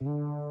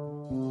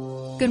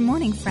Good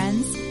morning,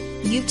 friends.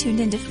 You've tuned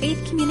into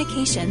Faith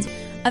Communications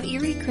of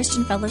Erie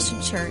Christian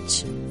Fellowship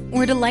Church.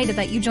 We're delighted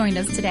that you joined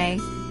us today.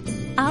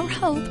 Our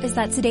hope is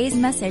that today's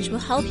message will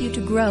help you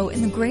to grow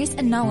in the grace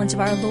and knowledge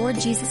of our Lord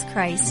Jesus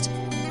Christ.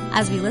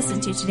 As we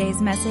listen to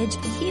today's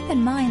message, keep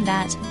in mind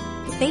that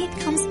faith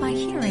comes by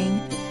hearing,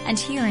 and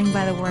hearing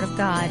by the Word of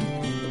God.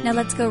 Now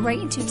let's go right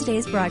into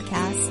today's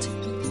broadcast.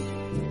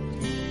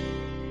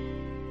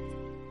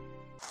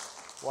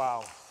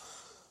 Wow.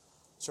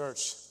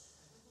 Church,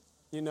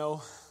 you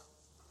know,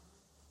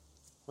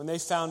 when they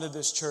founded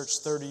this church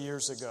 30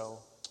 years ago,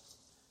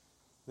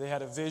 they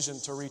had a vision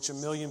to reach 1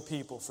 million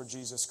people for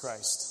Jesus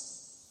Christ.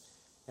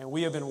 And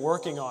we have been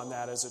working on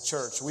that as a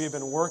church. We have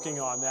been working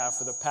on that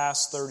for the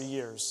past 30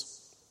 years.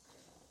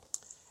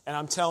 And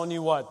I'm telling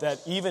you what, that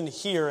even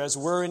here, as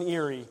we're in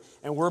Erie,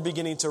 and we're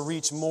beginning to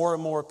reach more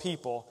and more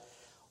people,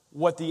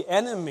 what the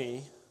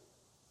enemy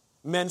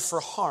meant for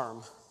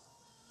harm.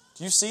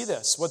 Do you see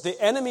this? What the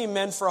enemy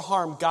meant for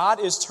harm, God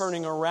is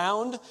turning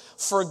around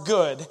for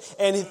good.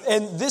 And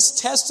this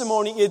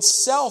testimony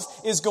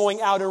itself is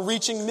going out and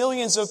reaching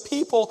millions of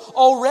people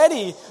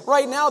already.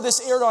 Right now,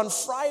 this aired on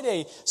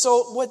Friday.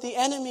 So what the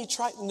enemy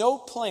tried, no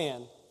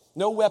plan,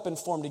 no weapon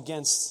formed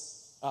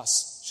against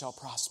us shall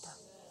prosper.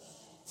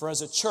 For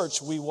as a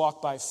church, we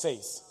walk by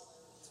faith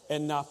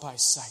and not by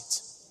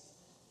sight.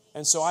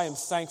 And so I am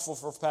thankful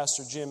for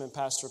Pastor Jim and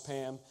Pastor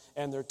Pam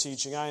and their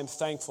teaching. I am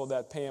thankful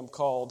that Pam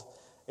called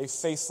a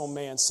faithful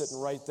man sitting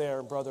right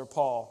there, Brother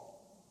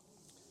Paul.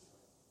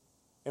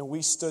 And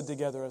we stood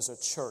together as a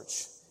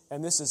church.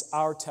 And this is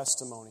our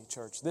testimony,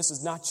 church. This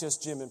is not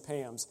just Jim and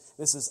Pam's.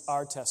 This is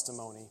our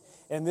testimony.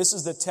 And this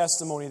is the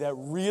testimony that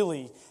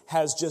really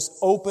has just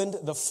opened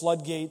the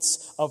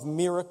floodgates of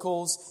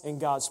miracles and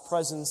God's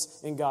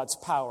presence and God's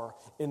power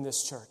in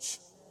this church.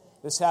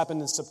 This happened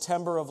in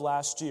September of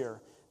last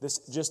year. This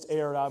just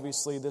aired,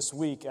 obviously, this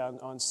week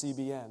on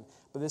CBN.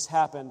 But this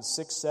happened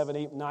 6, 7,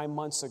 8, 9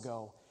 months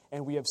ago.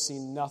 And we have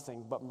seen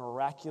nothing but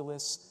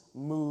miraculous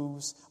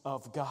moves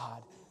of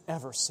God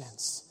ever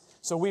since.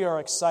 So we are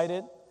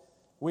excited.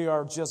 We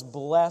are just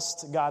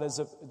blessed. God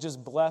has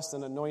just blessed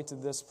and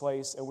anointed this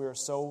place, and we are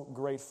so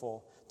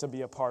grateful to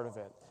be a part of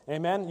it.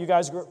 Amen? You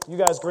guys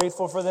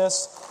grateful for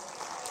this?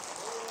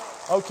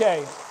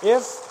 Okay,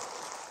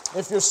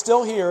 if you're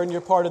still here and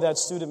you're part of that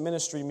student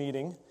ministry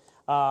meeting,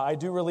 I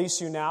do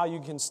release you now. You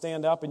can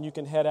stand up and you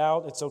can head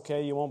out. It's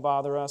okay. You won't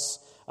bother us.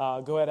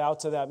 Go head out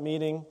to that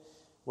meeting.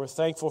 We're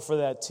thankful for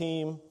that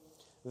team.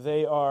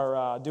 They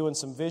are doing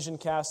some vision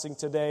casting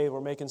today.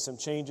 We're making some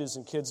changes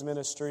in kids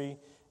ministry.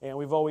 And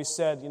we've always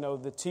said, you know,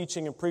 the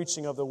teaching and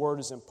preaching of the word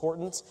is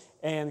important.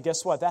 And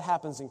guess what? That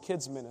happens in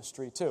kids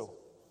ministry too.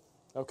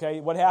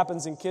 Okay? What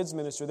happens in kids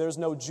ministry? There's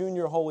no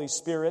junior Holy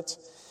Spirit.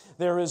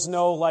 There is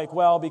no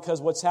because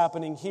what's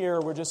happening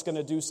here, we're just going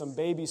to do some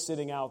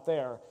babysitting out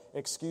there.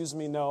 Excuse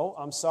me, no,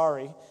 I'm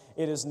sorry.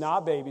 It is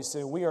not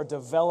babysitting. We are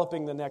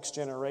developing the next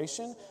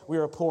generation. We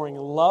are pouring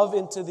love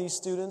into these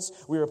students.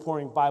 We are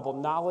pouring Bible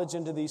knowledge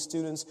into these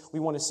students. We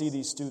want to see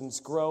these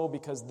students grow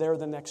because they're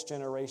the next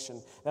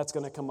generation that's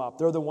going to come up.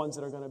 They're the ones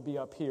that are going to be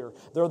up here.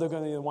 They're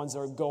going to be the ones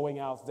that are going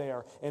out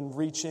there and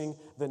reaching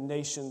the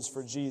nations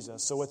for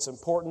Jesus. So it's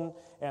important.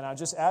 And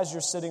just as you're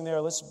sitting there,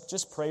 let's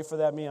just pray for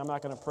that. I'm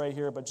not going to pray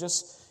here, but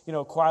just,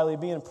 quietly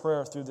be in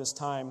prayer through this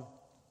time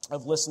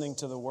of listening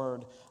to the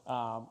word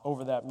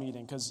over that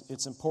meeting, because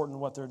it's important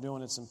what they're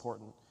doing. It's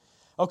important.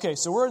 Okay,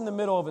 so we're in the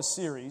middle of a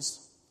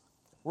series.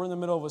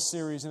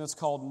 And it's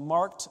called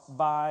Marked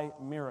by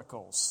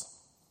Miracles.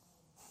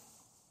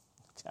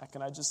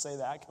 Can I just say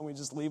that? Can we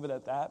just leave it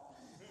at that?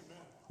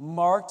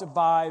 Marked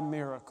by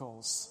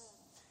Miracles.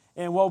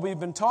 And what we've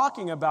been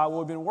talking about, what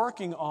we've been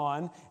working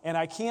on, and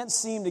I can't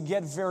seem to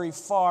get very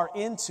far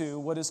into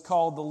what is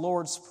called the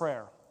Lord's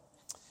Prayer.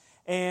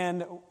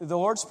 And the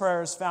Lord's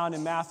Prayer is found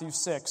in Matthew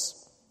 6.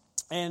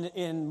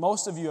 And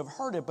most of you have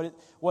heard it, but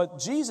what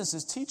Jesus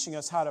is teaching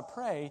us how to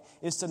pray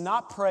is to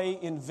not pray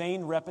in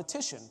vain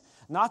repetition.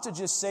 Not to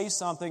just say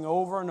something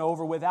over and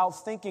over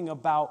without thinking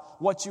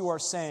about what you are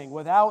saying,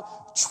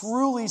 without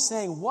truly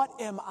saying, what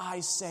am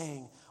I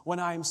saying when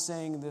I'm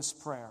saying this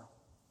prayer?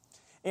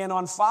 And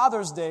on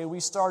Father's Day, we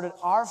started,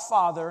 Our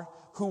Father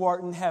who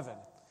art in heaven.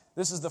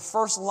 This is the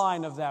first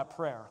line of that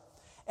prayer.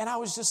 And I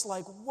was just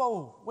like,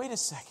 whoa, wait a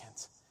second.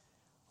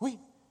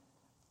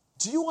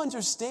 Do you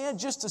understand,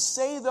 just to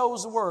say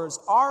those words,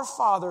 Our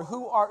Father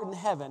who art in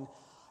heaven,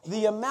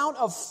 the amount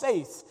of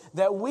faith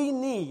that we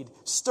need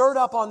stirred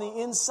up on the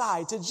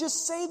inside to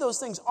just say those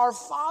things, Our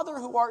Father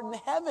who art in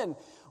heaven.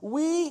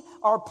 We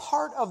are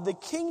part of the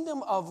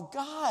kingdom of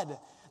God,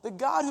 the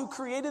God who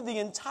created the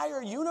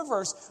entire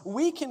universe.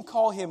 We can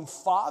call him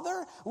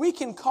Father. We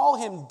can call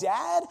him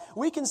Dad.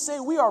 We can say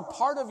we are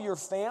part of your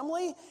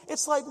family.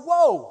 It's like,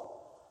 whoa.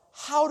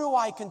 how do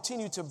I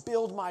continue to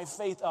build my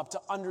faith up to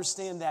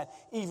understand that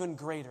even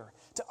greater,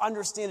 to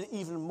understand it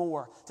even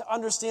more, to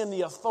understand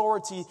the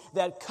authority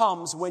that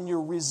comes when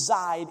you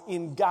reside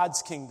in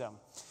God's kingdom?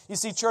 You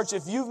see, church,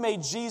 if you've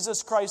made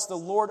Jesus Christ the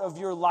Lord of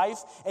your life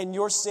and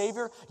your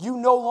Savior, you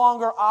no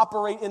longer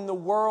operate in the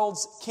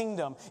world's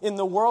kingdom. In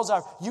the world's,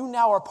 you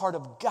now are part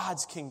of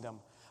God's kingdom,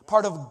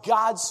 part of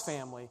God's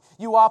family.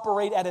 You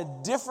operate at a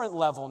different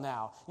level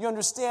now. You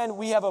understand,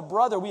 we have a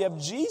brother, we have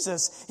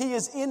Jesus. He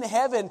is in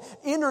heaven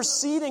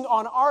interceding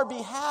on our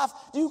behalf.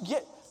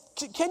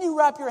 Can you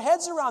wrap your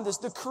heads around this?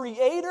 The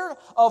creator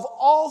of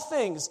all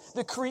things,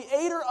 the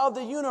creator of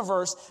the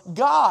universe,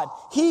 God,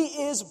 He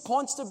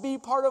wants to be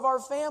part of our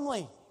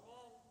family.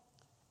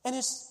 And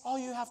all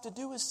you have to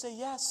do is say,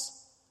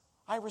 yes,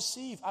 I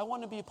receive. I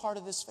want to be a part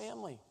of this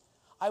family.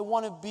 I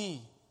want to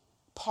be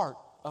part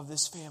of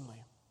this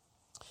family.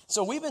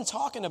 So we've been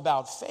talking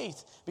about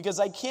faith because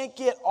I can't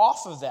get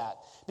off of that.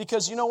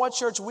 Because you know what,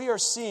 church? We are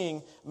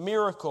seeing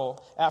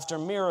miracle after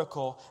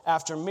miracle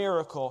after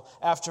miracle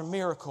after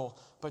miracle.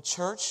 But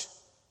church,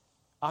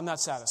 I'm not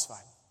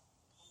satisfied.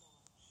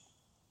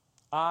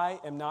 I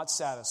am not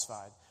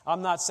satisfied.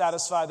 I'm not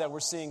satisfied that we're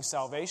seeing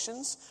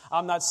salvations.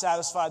 I'm not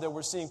satisfied that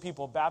we're seeing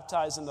people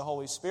baptized in the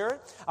Holy Spirit.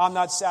 I'm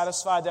not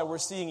satisfied that we're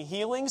seeing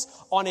healings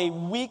on a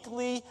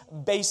weekly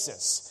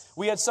basis.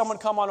 We had someone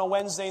come on a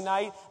Wednesday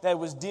night that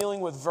was dealing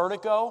with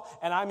vertigo,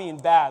 and I mean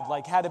bad,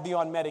 like had to be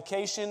on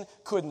medication,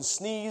 couldn't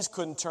sneeze,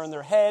 couldn't turn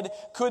their head,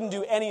 couldn't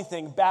do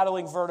anything,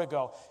 battling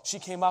vertigo. She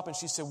came up and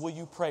she said, will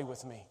you pray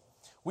with me?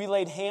 We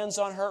laid hands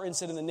on her and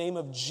said, in the name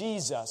of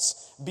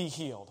Jesus, be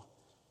healed.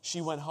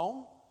 She went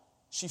home.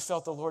 She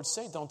felt the Lord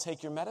say, don't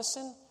take your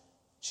medicine.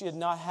 She had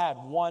not had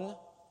one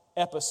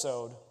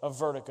episode of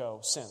vertigo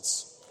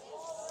since.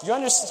 You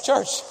understand,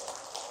 church?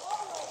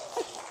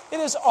 It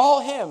is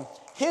all Him,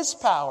 His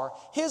power,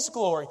 His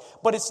glory,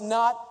 but it's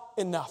not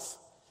enough.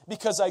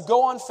 Because I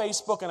go on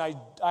Facebook, and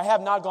I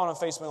have not gone on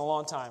Facebook in a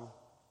long time,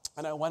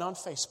 and I went on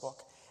Facebook,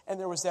 and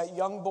there was that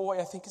young boy,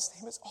 I think his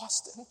name is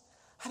Austin.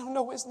 I don't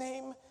know his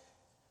name,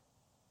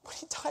 but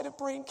he died of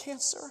brain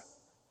cancer.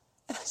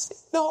 And I said,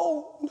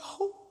 no,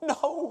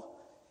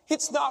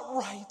 it's not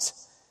right.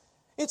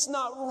 It's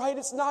not right.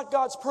 It's not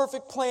God's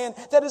perfect plan.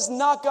 That is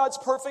not God's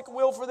perfect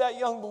will for that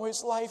young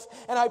boy's life.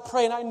 And I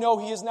pray, and I know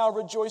he is now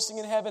rejoicing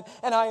in heaven,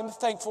 and I am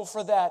thankful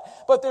for that.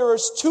 But there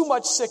is too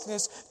much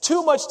sickness,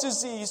 too much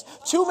disease,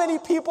 too many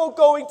people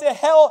going to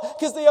hell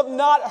because they have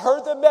not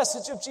heard the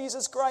message of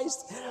Jesus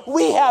Christ.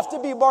 We have to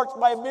be marked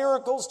by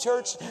miracles,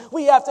 church.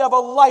 We have to have a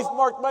life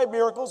marked by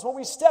miracles. When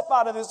we step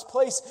out of this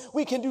place,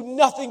 we can do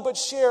nothing but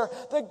share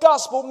the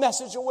gospel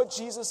message of what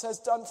Jesus has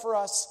done for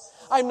us.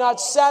 I'm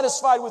not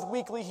satisfied with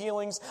weekly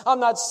healings. I'm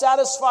not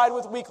satisfied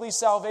with weekly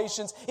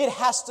salvations. It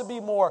has to be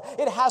more.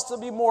 It has to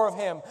be more of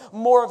Him,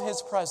 more of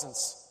His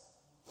presence.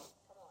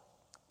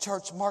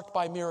 Church, marked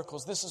by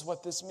miracles. This is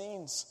what this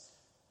means.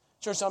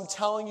 Church, I'm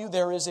telling you,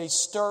 there is a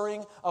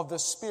stirring of the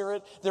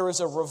Spirit. There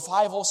is a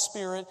revival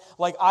spirit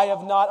like I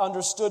have not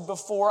understood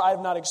before. I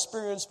have not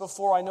experienced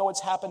before. I know it's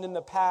happened in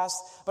the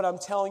past, but I'm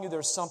telling you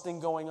there's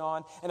something going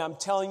on. And I'm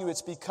telling you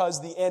it's because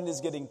the end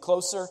is getting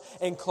closer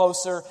and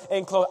closer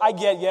and closer. I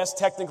get, yes,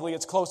 technically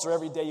it's closer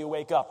every day you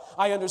wake up.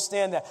 I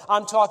understand that.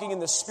 I'm talking in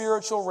the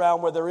spiritual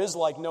realm where there is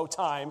like no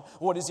time.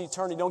 What is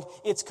eternity?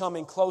 It's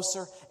coming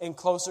closer and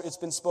closer. It's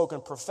been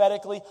spoken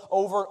prophetically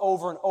over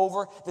and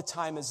over. The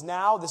time is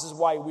now. This is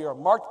why we are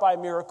marked by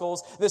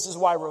miracles. This is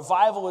why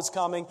revival is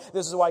coming.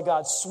 This is why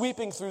God's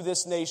sweeping through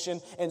this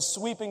nation and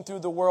sweeping through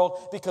the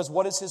world, because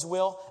what is His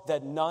will?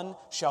 That none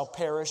shall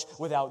perish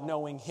without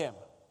knowing Him.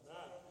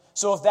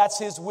 So if that's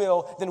His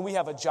will, then we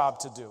have a job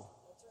to do.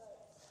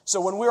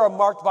 So when we are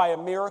marked by a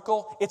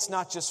miracle, it's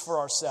not just for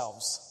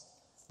ourselves.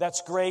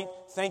 That's great.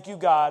 Thank you,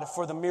 God,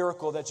 for the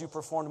miracle that you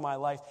performed in my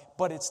life,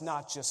 but it's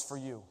not just for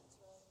you.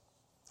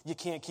 You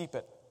can't keep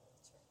it.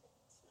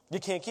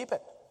 You can't keep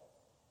it.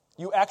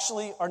 You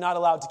actually are not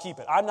allowed to keep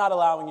it. I'm not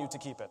allowing you to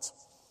keep it.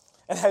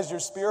 And as your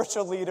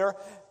spiritual leader,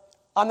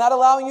 I'm not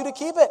allowing you to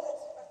keep it.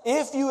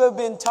 If you have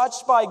been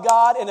touched by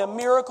God and a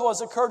miracle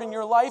has occurred in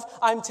your life,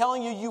 I'm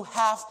telling you, you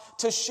have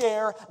to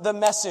share the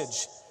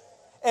message.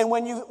 And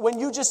when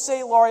you just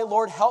say,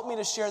 Lord, help me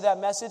to share that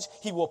message,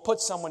 He will put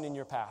someone in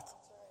your path.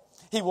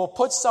 He will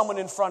put someone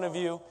in front of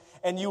you,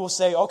 and you will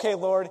say, okay,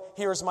 Lord,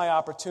 here's my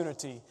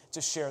opportunity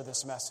to share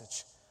this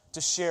message, to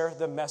share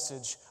the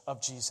message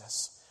of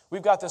Jesus.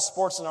 We've got this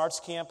sports and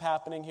arts camp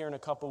happening here in a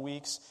couple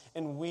weeks,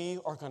 and we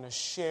are going to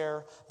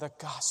share the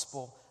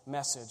gospel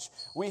message.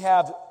 We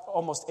have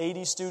almost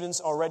 80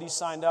 students already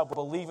signed up.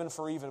 We're believing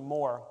for even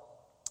more.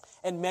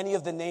 And many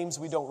of the names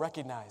we don't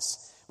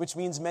recognize, which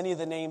means many of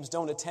the names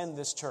don't attend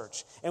this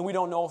church, and we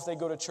don't know if they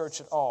go to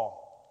church at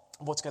all.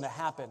 What's going to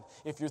happen?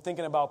 If you're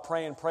thinking about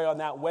praying, pray on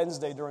that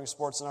Wednesday during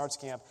sports and arts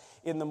camp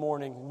in the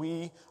morning.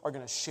 We are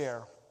going to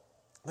share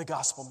the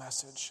gospel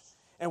message.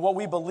 And what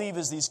we believe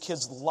is these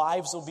kids'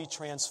 lives will be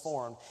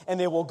transformed. And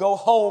they will go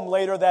home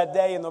later that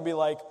day and they'll be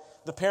like,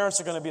 the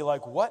parents are going to be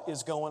like, what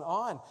is going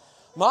on?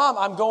 Mom,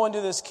 I'm going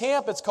to this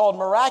camp. It's called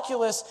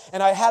Miraculous,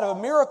 and I had a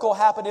miracle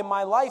happen in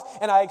my life,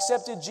 and I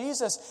accepted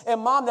Jesus.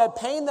 And Mom, that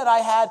pain that I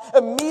had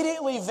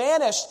immediately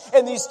vanished,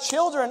 and these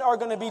children are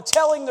going to be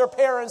telling their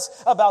parents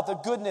about the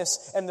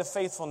goodness and the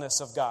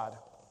faithfulness of God.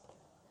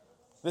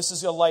 This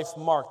is a life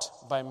marked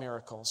by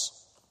miracles.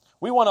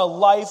 We want a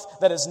life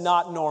that is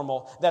not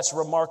normal, that's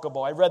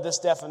remarkable. I read this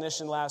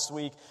definition last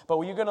week, but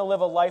when you're going to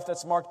live a life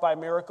that's marked by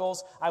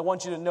miracles, I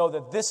want you to know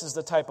that this is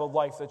the type of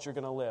life that you're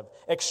going to live.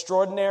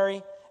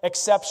 Extraordinary,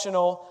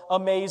 exceptional,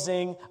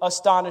 amazing,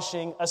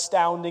 astonishing,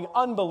 astounding,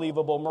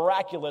 unbelievable,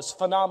 miraculous,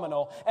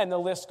 phenomenal, and the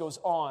list goes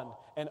on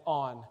and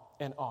on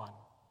and on.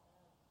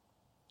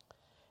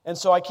 And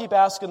so I keep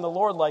asking the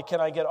Lord, like,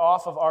 can I get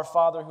off of our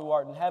Father who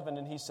art in heaven?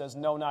 And He says,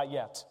 no, not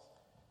yet.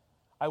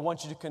 I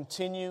want you to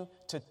continue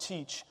to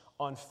teach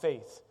on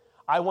faith.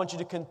 I want you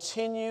to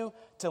continue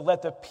to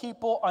let the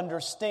people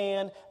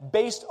understand,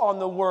 based on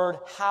the Word,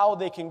 how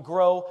they can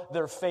grow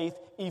their faith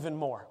even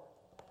more.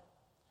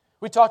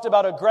 We talked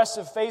about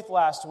aggressive faith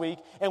last week,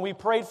 and we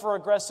prayed for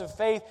aggressive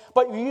faith,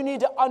 but you need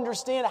to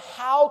understand,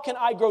 how can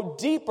I go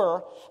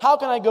deeper? How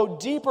can I go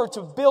deeper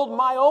to build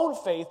my own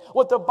faith?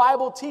 What the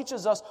Bible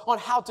teaches us on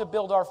how to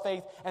build our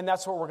faith, and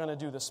that's what we're going to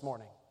do this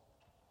morning.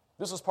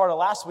 This was part of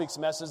last week's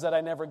message that I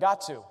never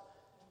got to.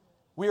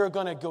 We are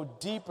going to go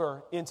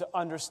deeper into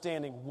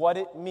understanding what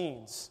it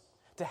means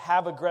to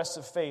have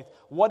aggressive faith.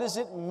 What does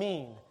it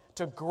mean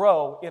to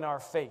grow in our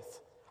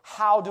faith?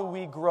 How do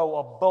we grow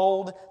a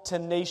bold,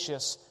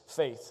 tenacious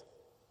faith?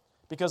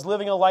 Because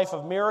living a life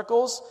of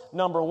miracles,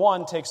 number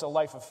one, takes a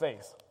life of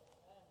faith.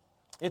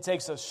 It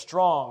takes a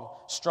strong,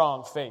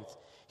 strong faith.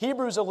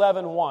 Hebrews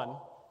 11:1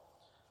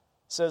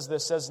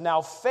 says,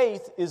 now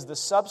faith is the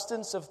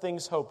substance of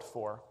things hoped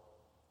for,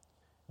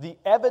 the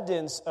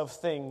evidence of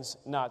things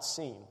not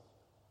seen.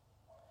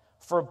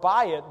 For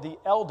by it the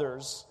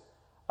elders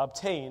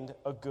obtained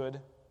a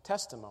good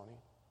testimony.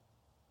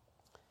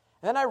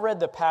 And then I read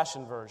the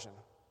Passion Version.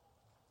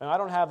 And I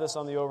don't have this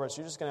on the overhead, so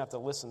you're just going to have to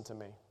listen to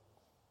me.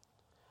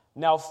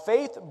 Now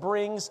faith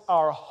brings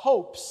our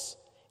hopes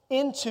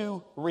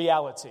into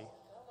reality.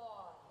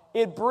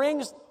 It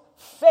brings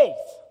faith.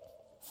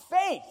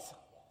 Faith.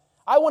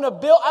 I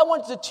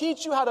want to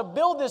teach you how to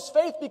build this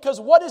faith, because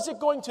what is it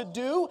going to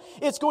do?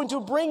 It's going to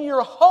bring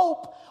your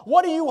hope.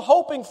 What are you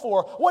hoping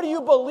for? What are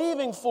you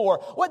believing for?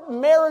 What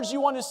marriage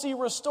you want to see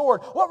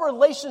restored? What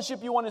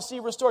relationship you want to see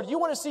restored? You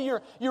want to see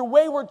your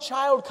wayward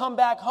child come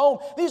back home?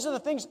 These are the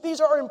things, these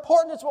are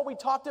important. It's what we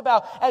talked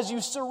about. As you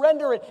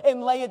surrender it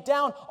and lay it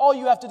down, all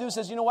you have to do is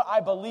say, you know what?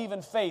 I believe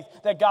in faith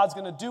that God's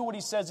going to do what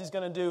He says He's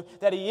going to do,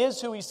 that He is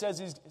who He says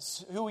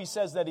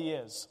that He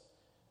is.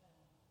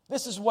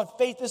 This is what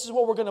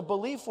we're going to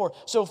believe for.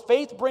 So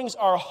faith brings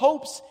our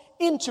hopes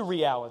into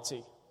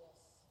reality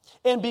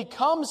and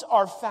becomes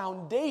our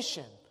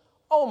foundation.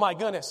 Oh my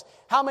goodness.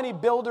 How many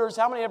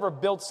ever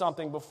built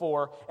something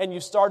before and you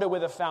started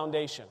with a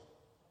foundation?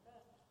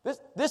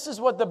 This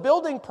is what the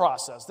building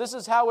process, this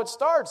is how it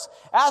starts.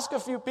 Ask a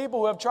few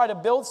people who have tried to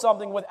build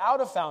something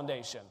without a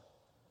foundation.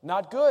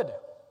 Not good.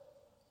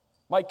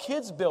 My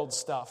kids build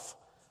stuff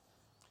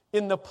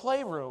in the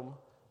playroom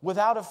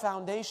without a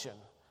foundation.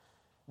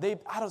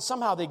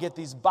 Somehow they get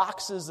these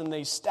boxes and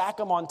they stack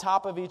them on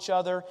top of each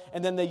other,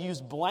 and then they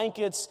use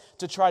blankets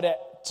to try to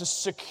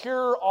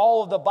secure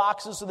all of the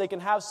boxes so they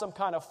can have some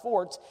kind of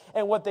fort.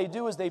 And what they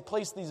do is they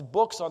place these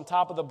books on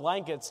top of the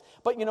blankets.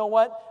 But you know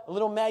what? A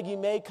little Maggie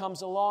May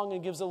comes along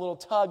and gives a little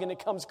tug and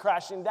it comes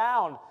crashing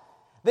down.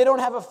 They don't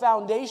have a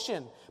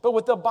foundation. But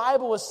what the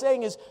Bible is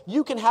saying is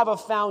you can have a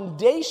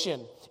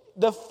foundation.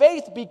 The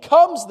faith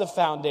becomes the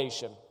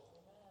foundation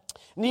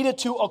needed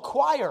to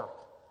acquire.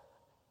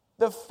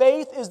 The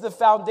faith is the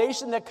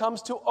foundation that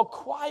comes to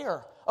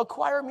acquire.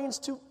 Acquire means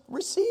to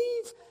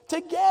receive,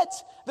 to get.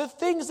 The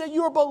things that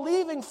you're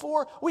believing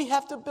for, we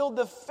have to build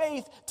the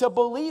faith to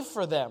believe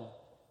for them.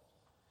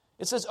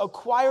 It says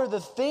acquire the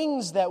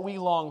things that we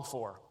long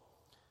for.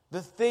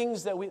 The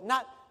things that we,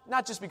 not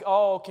just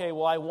because,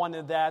 I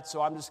wanted that,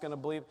 so I'm just going to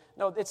believe.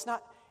 No, it's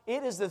not.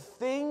 It is the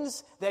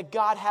things that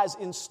God has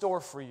in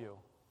store for you.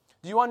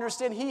 Do you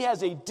understand? He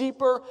has a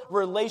deeper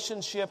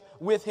relationship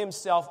with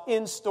Himself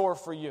in store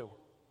for you.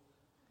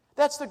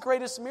 That's the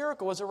greatest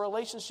miracle, is a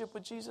relationship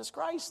with Jesus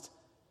Christ,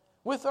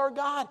 with our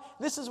God.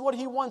 This is what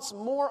He wants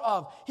more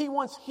of. He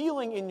wants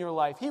healing in your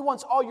life. He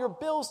wants all your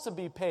bills to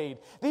be paid.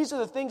 These are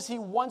the things He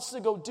wants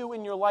to go do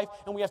in your life,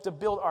 and we have to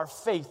build our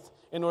faith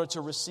in order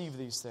to receive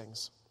these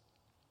things.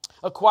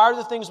 Acquire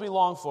the things we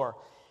long for.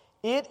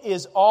 It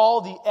is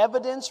all the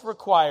evidence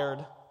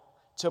required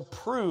to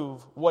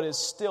prove what is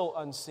still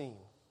unseen.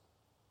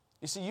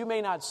 You see, you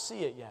may not see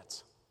it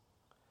yet,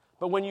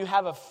 but when you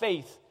have a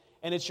faith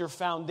and it's your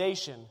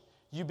foundation,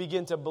 you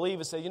begin to believe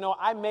and say,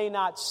 I may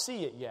not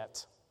see it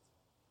yet,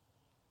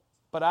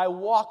 but I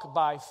walk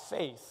by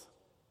faith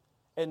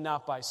and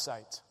not by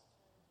sight.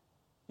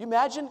 You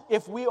imagine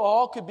if we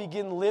all could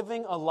begin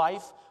living a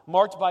life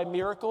marked by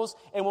miracles,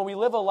 and when we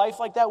live a life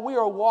like that, we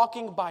are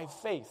walking by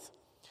faith.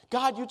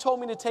 God, you told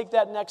me to take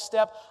that next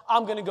step.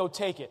 I'm going to go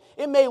take it.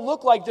 It may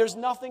look like there's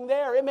nothing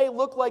there. It may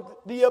look like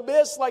the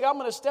abyss, like I'm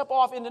going to step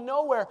off into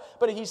nowhere.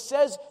 But he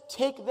says,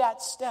 take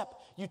that step.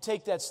 You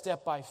take that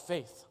step by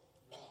faith.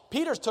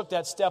 Peter took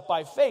that step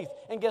by faith.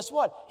 And guess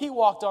what? He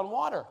walked on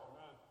water.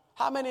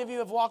 How many of you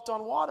have walked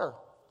on water?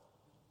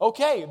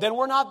 Okay, then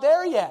we're not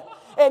there yet.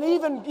 And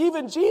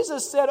even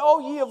Jesus said,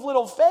 oh, ye of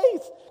little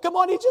faith. Come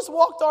on, he just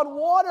walked on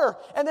water.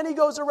 And then he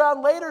goes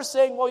around later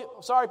saying,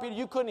 well, sorry, Peter,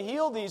 you couldn't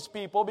heal these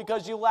people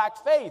because you lacked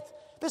faith.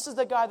 This is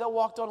the guy that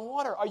walked on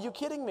water. Are you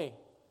kidding me?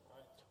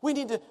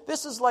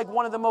 This is like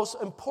one of the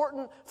most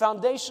important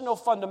foundational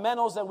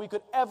fundamentals that we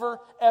could ever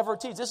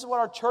teach. This is what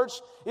our church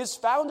is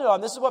founded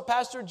on. This is what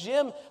Pastor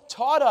Jim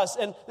taught us.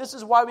 And this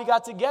is why we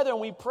got together and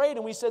we prayed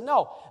and we said,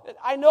 no,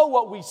 I know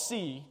what we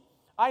see.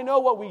 I know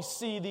what we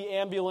see, the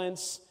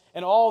ambulance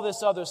and all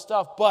this other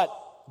stuff, but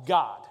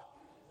God.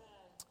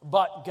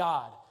 But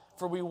God.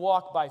 For we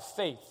walk by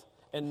faith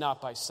and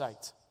not by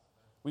sight.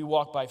 We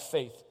walk by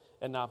faith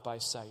and not by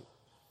sight.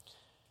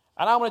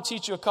 And I'm going to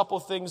teach you a couple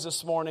of things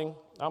this morning.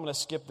 I'm going to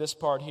skip this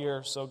part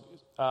here, so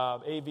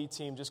AV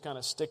team, just kind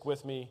of stick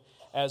with me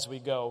as we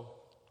go.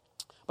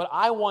 But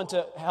I want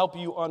to help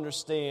you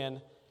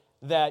understand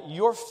that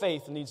your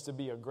faith needs to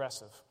be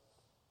aggressive.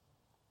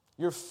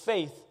 Your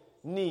faith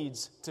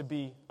needs to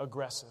be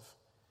aggressive.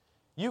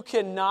 You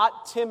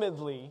cannot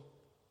timidly,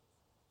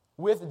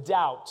 with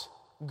doubt,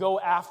 go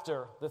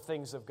after the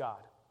things of God.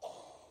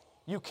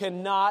 You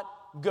cannot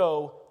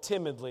go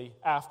timidly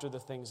after the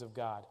things of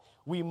God.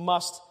 We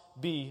must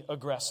be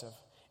aggressive.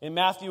 In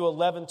Matthew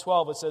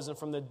 11:12 it says, and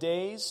from the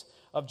days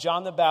of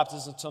John the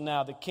Baptist until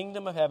now, the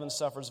kingdom of heaven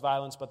suffers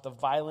violence, but the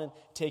violent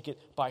take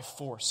it by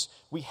force.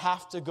 We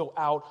have to go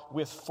out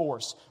with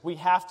force. We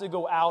have to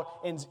go out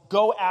and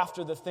go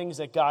after the things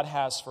that God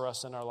has for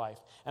us in our life.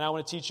 And I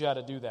want to teach you how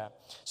to do that.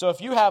 So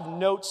if you have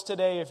notes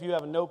today, if you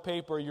have a note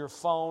paper or your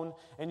phone,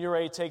 and you're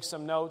ready to take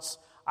some notes,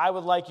 I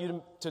would like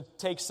you to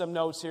take some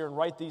notes here and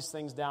write these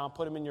things down,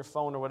 put them in your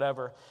phone or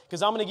whatever,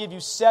 because I'm going to give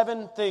you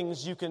 7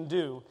 things you can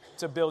do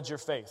to build your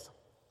faith.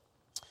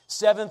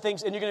 7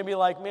 things, and you're going to be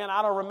like, man,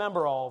 I don't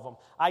remember all of them.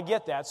 I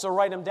get that, so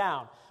write them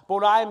down. But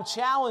what I'm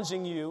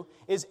challenging you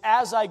is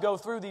as I go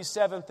through these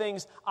 7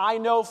 things, I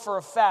know for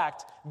a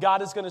fact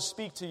God is going to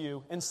speak to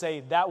you and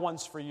say, that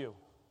one's for you.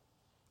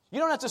 You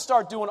don't have to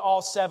start doing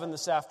all 7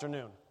 this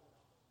afternoon.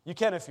 You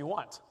can if you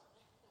want.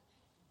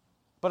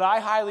 But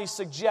I highly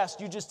suggest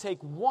you just take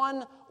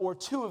 1 or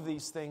 2 of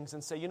these things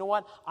and say, you know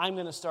what? I'm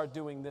going to start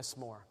doing this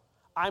more.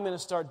 I'm going to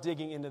start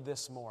digging into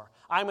this more.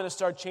 I'm going to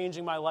start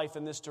changing my life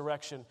in this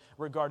direction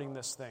regarding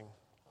this thing.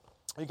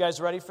 Are you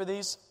guys ready for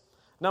these?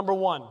 Number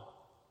 1.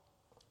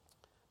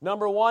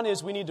 Number 1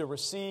 is we need to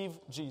receive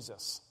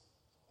Jesus.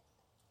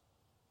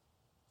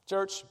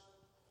 Church,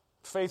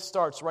 faith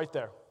starts right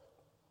there.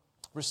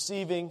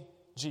 Receiving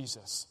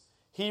Jesus.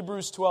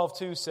 Hebrews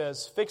 12:2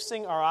 says,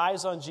 fixing our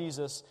eyes on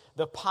Jesus,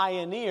 the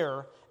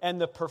pioneer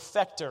and the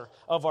perfecter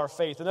of our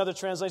faith. Another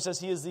translation says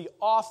he is the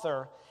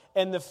author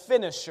and the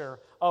finisher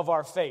of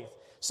our faith.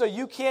 So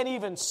you can't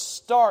even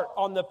start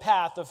on the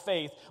path of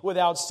faith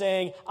without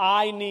saying,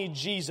 I need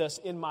Jesus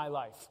in my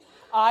life.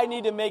 I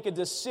need to make a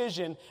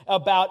decision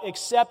about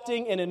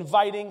accepting and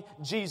inviting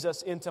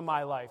Jesus into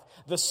my life.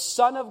 The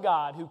Son of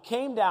God who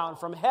came down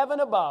from heaven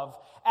above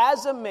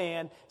as a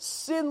man,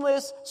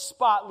 sinless,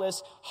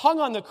 spotless, hung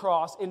on the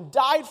cross and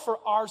died for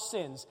our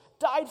sins,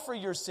 died for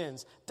your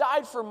sins,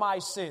 died for my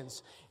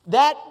sins.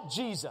 That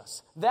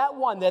Jesus, that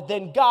one that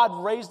then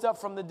God raised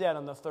up from the dead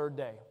on the 3rd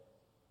day,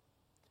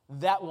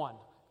 that one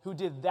who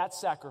did that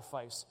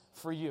sacrifice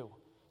for you.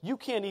 You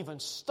can't even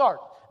start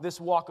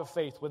this walk of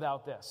faith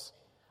without this.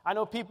 I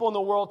know people in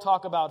the world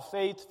talk about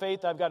faith,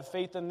 I've got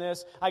faith in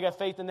this, I got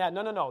faith in that.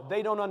 No.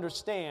 They don't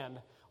understand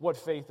what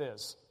faith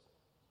is.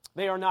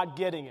 They are not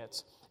getting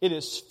it. It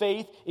is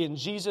faith in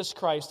Jesus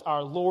Christ,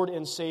 our Lord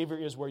and Savior,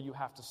 is where you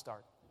have to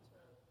start.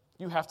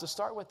 You have to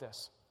start with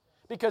this.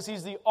 Because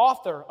He's the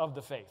author of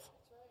the faith.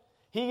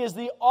 He is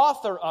the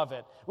author of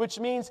it, which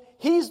means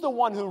He's the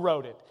one who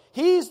wrote it.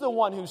 He's the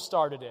one who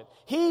started it.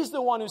 He's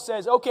the one who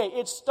says, okay,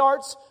 it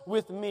starts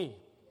with me.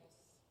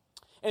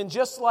 And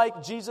just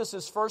like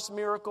Jesus' first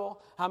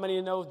miracle, how many of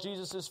you know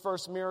Jesus'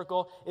 first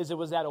miracle is it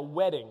was at a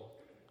wedding,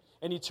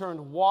 and He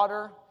turned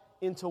water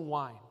into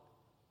wine.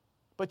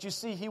 But you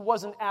see, He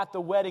wasn't at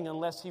the wedding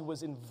unless He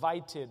was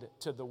invited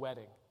to the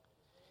wedding.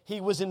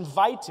 He was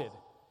invited,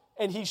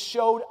 and He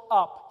showed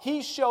up.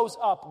 He shows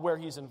up where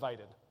He's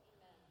invited.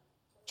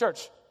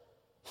 Church,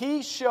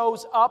 He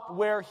shows up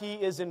where He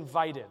is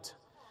invited.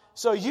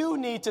 So you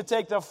need to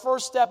take the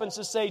first step and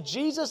to say,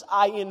 Jesus,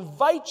 I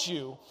invite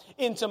you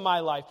into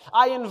my life.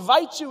 I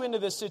invite you into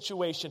this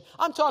situation.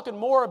 I'm talking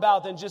more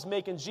about than just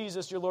making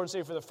Jesus your Lord and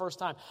Savior for the first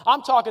time.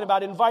 I'm talking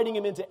about inviting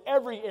Him into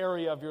every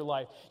area of your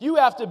life. You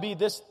have to be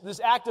this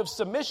act of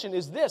submission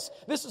is this.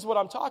 This is what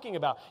I'm talking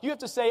about. You have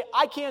to say,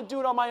 I can't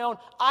do it on my own.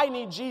 I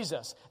need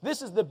Jesus.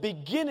 This is the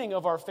beginning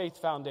of our faith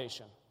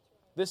foundation.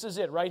 This is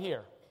it right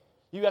here.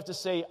 You have to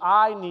say,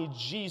 I need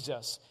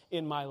Jesus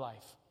in my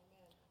life.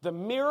 The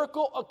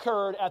miracle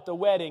occurred at the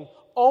wedding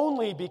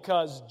only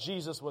because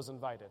Jesus was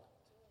invited.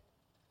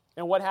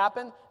 And what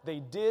happened? They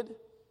did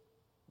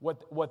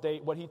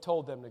what he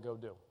told them to go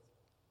do.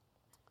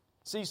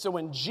 See, so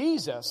when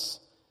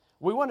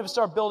we want to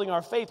start building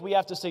our faith, we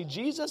have to say,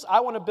 Jesus, I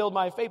want to build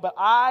my faith, but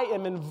I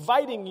am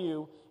inviting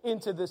you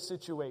into this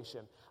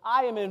situation.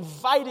 I am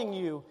inviting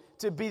you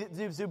to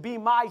be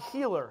my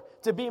healer,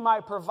 to be my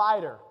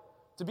provider,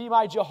 to be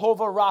my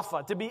Jehovah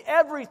Rapha, to be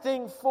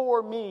everything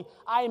for me.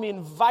 I am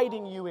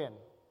inviting you in.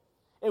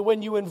 And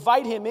when you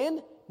invite him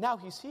in, now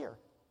he's here.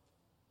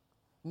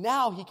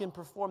 Now he can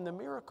perform the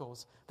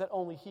miracles that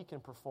only he can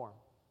perform.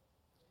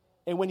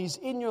 And when he's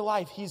in your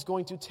life, he's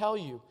going to tell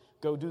you,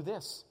 go do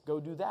this, go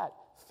do that.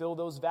 Fill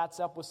those vats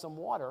up with some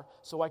water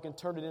so I can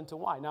turn it into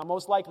wine. Now,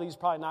 most likely he's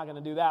probably not going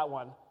to do that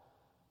one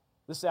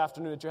this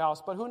afternoon at your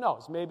house, but who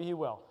knows? Maybe he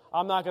will.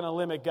 I'm not going to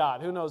limit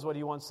God. Who knows what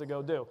he wants to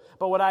go do?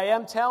 But what I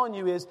am telling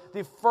you is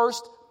the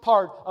first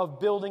part of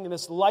building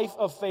this life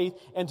of faith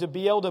and to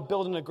be able to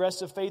build an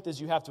aggressive faith is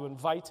you have to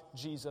invite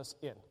Jesus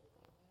in. You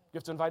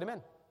have to invite him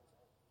in.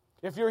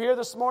 If you're here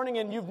this morning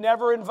and you've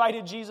never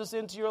invited Jesus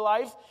into your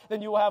life,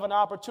 then you will have an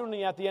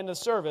opportunity at the end of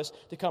service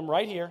to come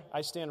right here.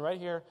 I stand right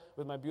here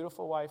with my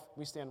beautiful wife.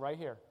 We stand right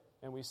here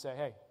and we say,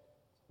 hey,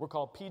 we're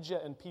called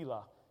Pija and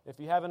Pila. If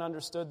you haven't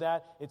understood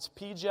that, it's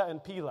Pija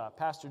and Pila.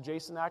 Pastor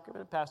Jason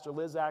Ackerman, Pastor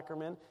Liz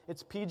Ackerman,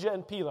 it's Pija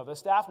and Pila. The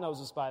staff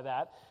knows us by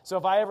that. So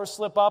if I ever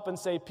slip up and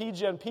say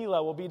Pija and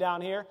Pila will be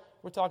down here,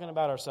 we're talking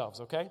about ourselves,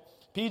 okay?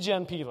 Pija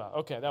and Pila.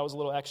 Okay, that was a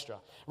little extra.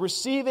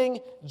 Receiving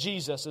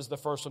Jesus is the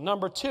first one.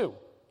 Number 2,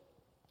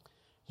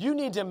 you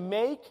need to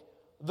make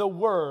the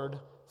word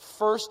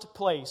first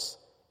place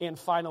in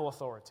final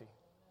authority.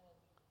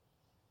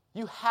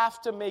 You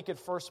have to make it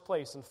first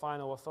place in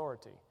final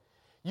authority.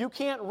 You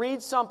can't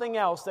read something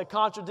else that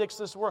contradicts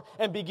this word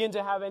and begin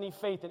to have any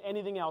faith in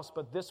anything else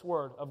but this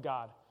word of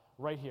God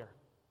right here.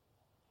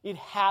 It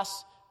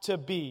has to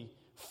be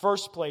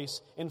first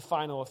place in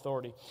final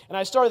authority. And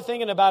I started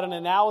thinking about an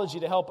analogy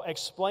to help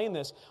explain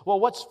this. Well,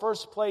 what's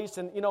first place?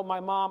 And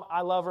my mom,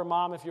 I love her.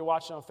 Mom, if you're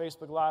watching on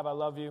Facebook Live, I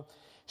love you.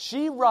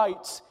 She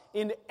writes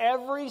in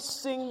every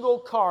single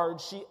card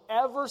she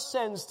ever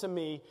sends to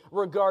me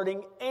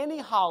regarding any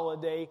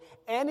holiday,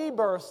 any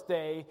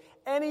birthday,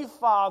 any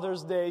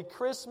Father's Day,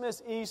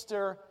 Christmas,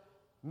 Easter,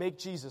 make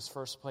Jesus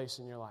first place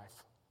in your life.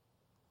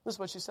 This is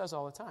what she says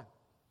all the time.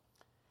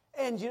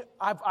 And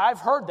I've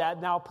heard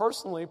that now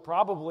personally,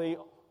 probably,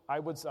 I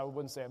wouldn't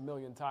say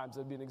 1,000,000 times,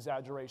 that'd be an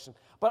exaggeration,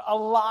 but a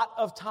lot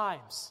of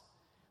times.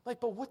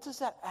 But what does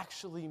that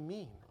actually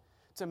mean,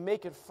 to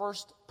make it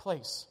first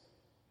place?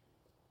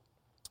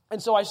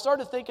 And so I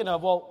started thinking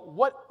of,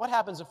 what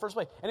happens in first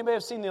place? Anybody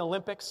have seen the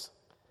Olympics?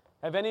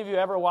 Have any of you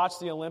ever watched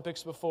the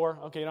Olympics before?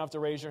 Okay, you don't have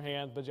to raise your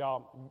hand, but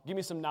y'all, give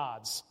me some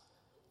nods.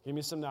 Give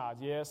me some nods.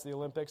 Yes, the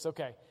Olympics,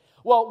 okay.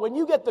 Well, when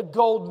you get the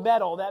gold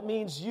medal, that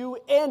means you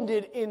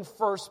ended in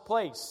first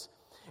place.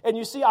 And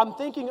you see, I'm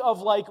thinking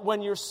of like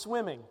when you're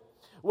swimming.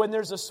 When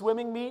there's a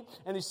swimming meet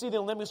and you see the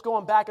Olympics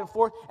going back and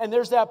forth, and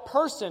there's that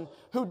person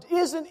who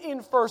isn't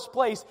in first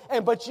place,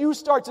 but you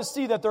start to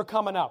see that they're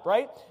coming up,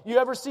 right? You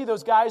ever see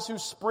those guys who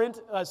sprint,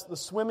 the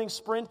swimming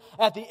sprint,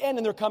 at the end,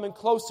 and they're coming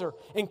closer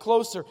and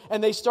closer,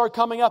 and they start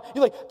coming up.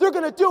 You're like, they're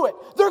going to do it.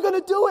 They're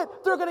going to do it.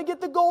 They're going to get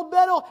the gold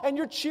medal, and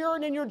you're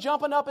cheering and you're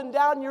jumping up and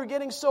down, and you're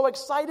getting so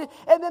excited,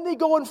 and then they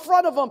go in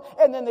front of them,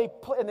 and then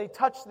they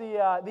touch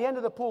the end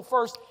of the pool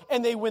first,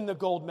 and they win the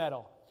gold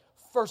medal.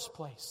 First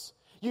place.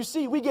 You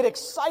see, we get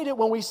excited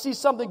when we see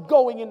something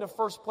going into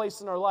first place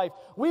in our life.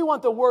 We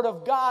want the Word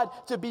of God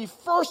to be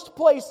first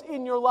place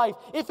in your life.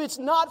 If it's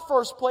not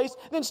first place,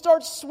 then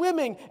start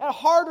swimming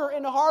harder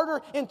and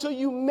harder until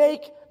you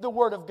make the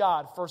Word of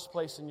God first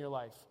place in your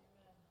life.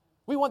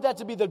 We want that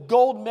to be the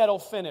gold medal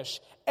finish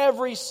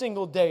every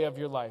single day of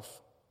your life.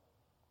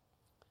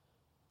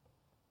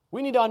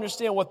 We need to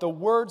understand what the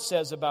Word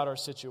says about our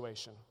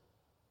situation.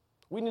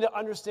 We need to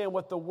understand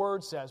what the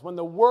Word says. When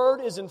the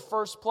Word is in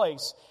first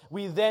place,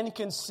 we then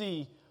can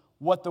see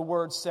what the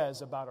Word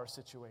says about our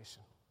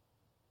situation.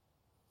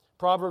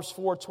 Proverbs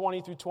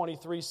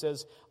 4:20-23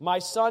 says, "My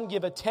son,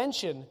 give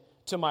attention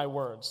to my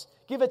words."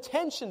 Give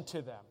attention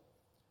to them.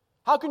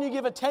 How can you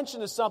give attention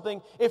to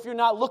something if you're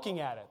not looking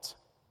at it?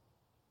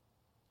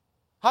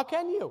 How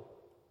can you?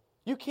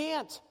 You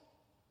can't.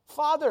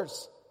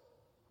 Fathers,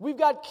 we've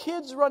got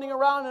kids running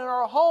around in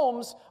our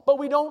homes, but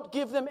we don't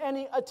give them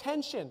any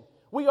attention.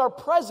 We are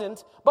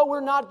present, but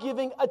we're not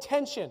giving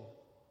attention.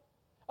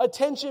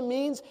 Attention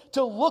means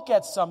to look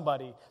at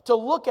somebody, to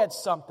look at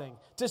something,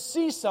 to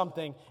see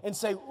something and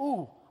say,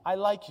 ooh, I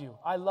like you,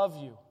 I love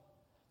you.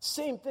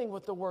 Same thing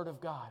with the Word of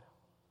God.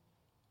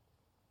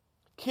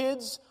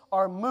 Kids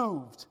are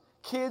moved.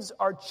 Kids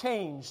are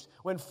changed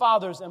when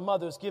fathers and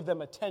mothers give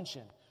them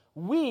attention.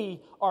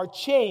 We are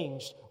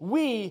changed.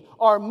 We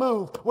are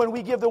moved when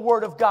we give the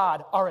Word of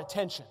God our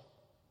attention.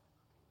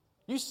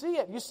 You see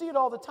it. You see it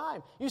all the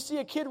time. You see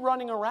a kid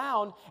running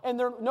around and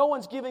no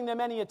one's giving them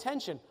any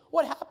attention.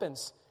 What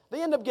happens?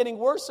 They end up getting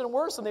worse and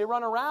worse, and they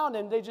run around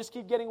and they just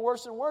keep getting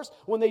worse and worse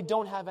when they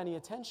don't have any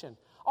attention.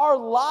 Our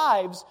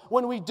lives,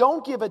 when we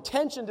don't give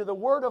attention to the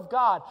Word of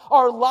God,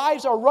 our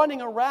lives are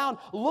running around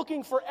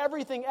looking for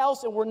everything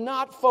else, and we're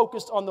not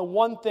focused on the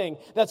one thing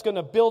that's going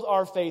to build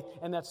our faith,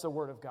 and that's the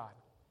Word of God.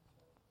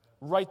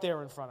 Right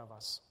there in front of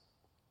us.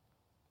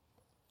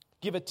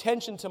 Give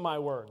attention to my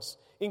words.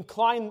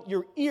 Incline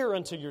your ear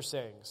unto your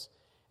sayings.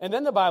 And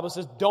then the Bible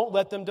says, don't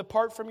let them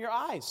depart from your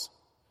eyes.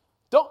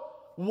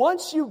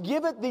 Once you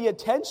give it the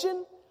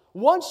attention,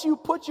 once you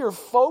put your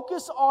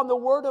focus on the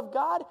Word of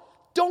God,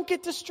 don't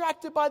get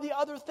distracted by the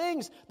other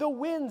things. The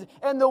wind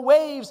and the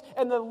waves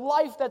and the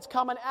life that's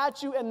coming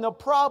at you and the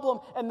problem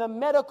and the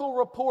medical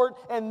report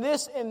and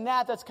this and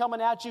that that's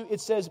coming at you. It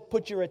says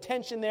put your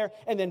attention there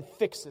and then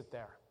fix it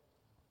there.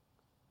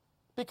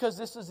 Because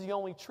this is the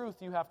only truth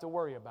you have to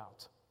worry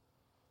about.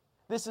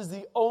 This is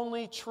the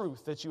only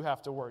truth that you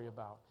have to worry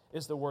about,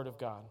 is the Word of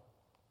God.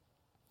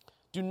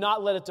 Do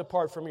not let it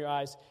depart from your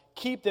eyes.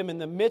 Keep them in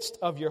the midst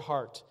of your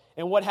heart.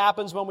 And what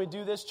happens when we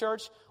do this,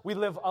 church? We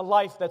live a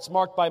life that's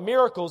marked by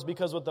miracles,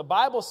 because what the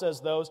Bible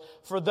says,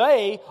 for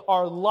they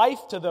are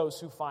life to those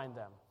who find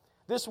them.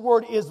 This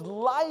word is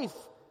life.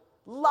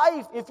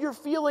 Life. If you're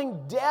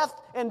feeling death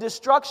and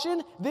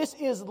destruction, this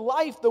is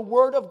life. The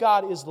Word of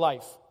God is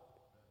life.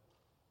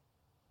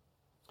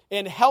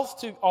 And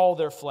health to all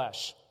their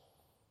flesh.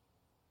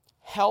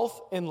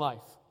 Health and life.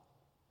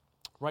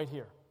 Right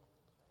here.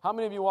 How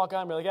many of you walk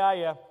out and be like,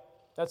 yeah,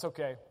 that's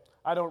okay.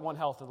 I don't want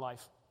health and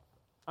life.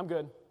 I'm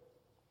good.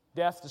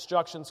 Death,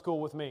 destruction's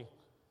cool with me.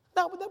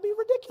 Now, would that be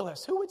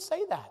ridiculous? Who would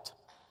say that?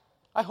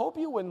 I hope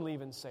you wouldn't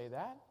even say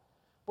that.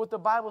 What the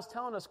Bible's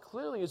telling us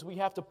clearly is we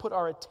have to put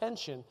our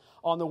attention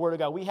on the Word of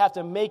God. We have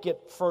to make it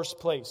first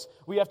place.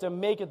 We have to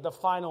make it the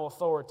final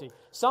authority.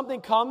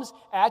 Something comes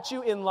at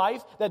you in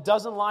life that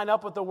doesn't line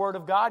up with the Word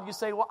of God. You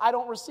say, well, I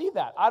don't receive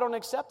that. I don't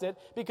accept it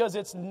because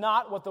it's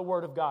not what the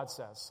Word of God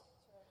says.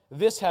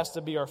 This has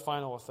to be our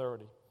final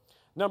authority.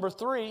 Number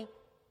 3,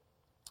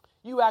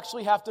 you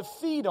actually have to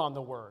feed on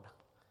the Word.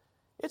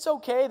 It's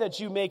okay that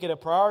you make it a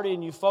priority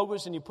and you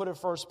focus and you put it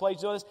first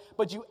place,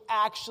 but you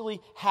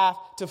actually have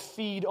to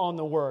feed on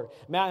the Word.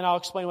 And I'll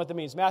explain what that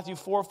means. Matthew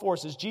 4:4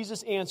 says,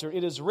 Jesus answered,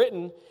 "It is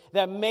written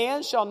that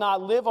man shall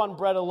not live on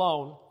bread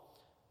alone,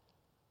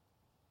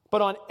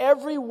 but on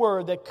every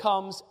word that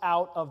comes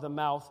out of the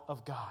mouth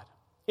of God."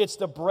 It's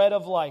the bread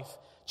of life.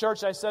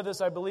 Church, I said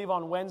this, I believe,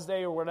 on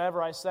Wednesday or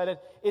whenever I said it.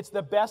 It's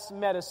the best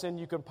medicine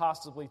you could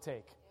possibly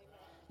take.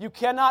 You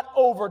cannot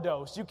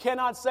overdose. You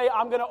cannot say,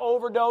 I'm going to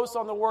overdose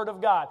on the Word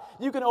of God.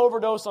 You can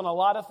overdose on a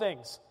lot of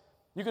things.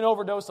 You can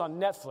overdose on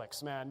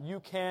Netflix, man. You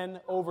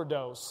can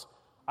overdose.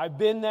 I've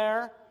been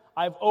there.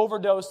 I've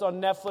overdosed on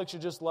Netflix.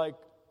 You're just like,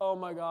 oh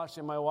my gosh,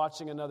 am I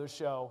watching another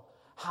show?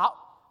 How?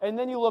 And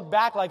then you look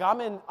back like,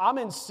 I'm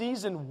in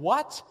season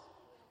what?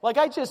 Like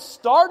I just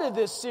started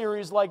this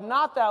series like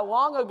not that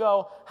long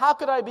ago. How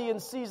could I be in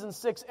season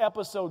 6,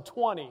 episode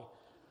 20?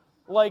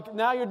 Like,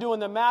 now you're doing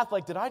the math,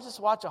 like, did I just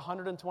watch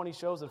 120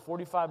 shows at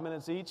 45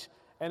 minutes each?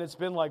 And it's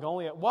been like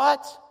only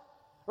what?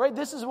 Right?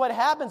 This is what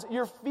happens.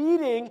 You're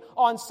feeding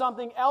on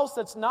something else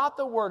that's not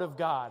the Word of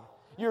God.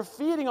 You're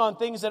feeding on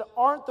things that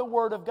aren't the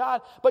Word of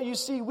God. But you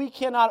see, we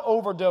cannot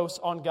overdose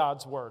on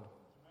God's Word.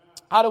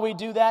 How do we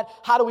do that?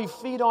 How do we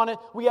feed on it?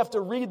 We have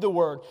to read the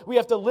Word. We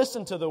have to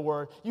listen to the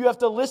Word. You have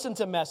to listen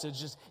to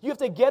messages. You have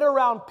to get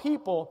around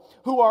people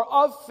who are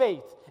of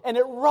faith. And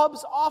it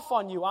rubs off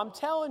on you. I'm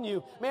telling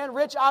you. Man,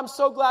 Rich, I'm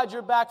so glad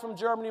you're back from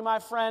Germany, my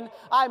friend.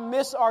 I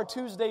miss our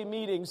Tuesday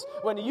meetings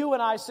when you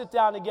and I sit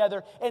down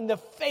together and the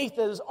faith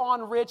that is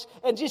on Rich.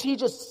 And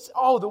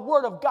the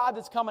Word of God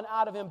that's coming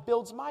out of him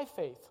builds my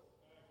faith.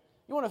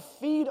 You want to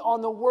feed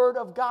on the Word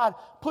of God.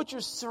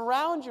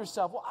 Surround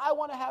yourself. Well, I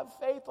want to have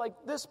faith like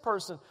this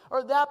person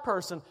or that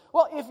person.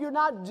 Well, if you're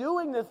not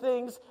doing the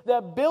things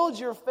that build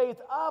your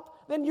faith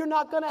up, then you're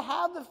not going to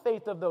have the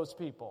faith of those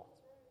people.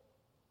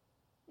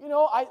 You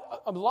know,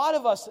 a lot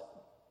of us,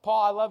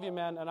 Paul, I love you,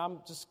 man, and I'm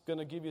just going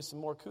to give you some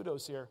more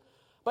kudos here.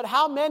 But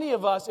how many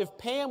of us, if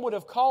Pam would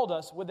have called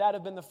us, would that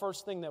have been the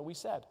first thing that we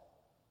said?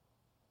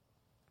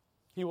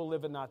 He will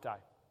live and not die.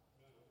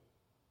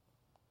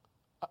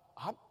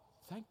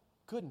 Thank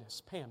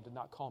goodness Pam did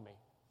not call me.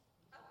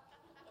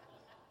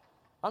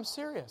 I'm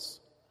serious.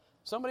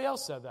 Somebody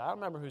else said that. I don't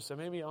remember who said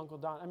it. Maybe Uncle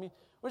Don. I mean,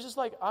 we're just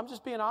like, I'm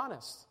just being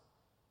honest.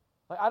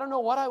 Like, I don't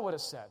know what I would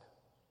have said.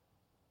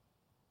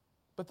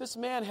 But this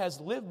man has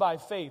lived by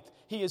faith.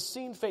 He has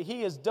seen faith.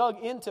 He has dug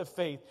into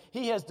faith.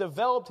 He has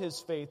developed his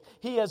faith.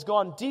 He has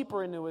gone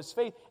deeper into his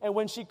faith. And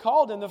when she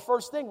called him, the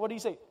first thing, what did he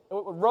say? It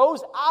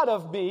rose out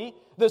of me,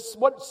 the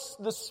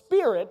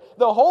Spirit,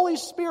 the Holy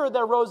Spirit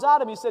that rose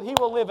out of me said, he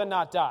will live and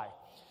not die.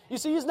 You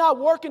see, he's not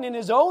working in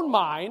his own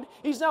mind.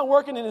 He's not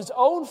working in his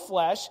own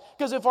flesh.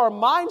 Because if our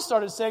mind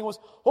started saying was,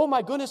 oh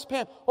my goodness,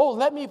 Pam, oh,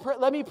 let me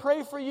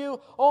pray for you.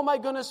 Oh my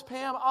goodness,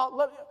 Pam,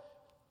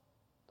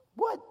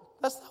 what?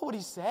 That's not what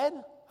he said.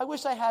 I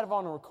wish I had it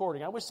on a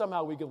recording. I wish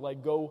somehow we could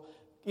go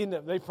in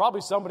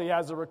somebody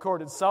has it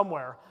recorded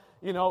somewhere,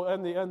 in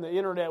the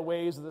internet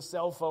waves or the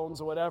cell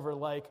phones or whatever.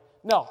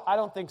 No, I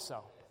don't think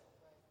so.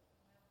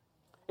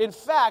 In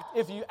fact,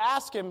 if you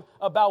ask him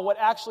about what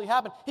actually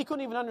happened, he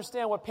couldn't even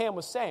understand what Pam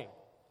was saying.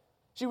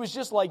 She was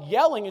just like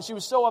yelling, and she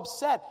was so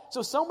upset.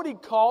 So somebody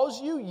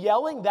calls you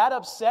yelling, that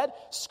upset,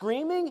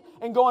 screaming,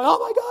 and going, oh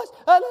my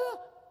gosh, ah,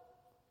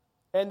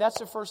 nah. And that's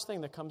the first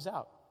thing that comes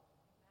out.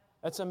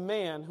 That's a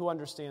man who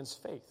understands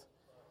faith.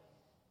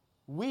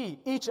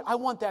 I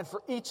want that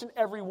for each and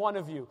every one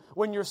of you.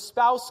 When your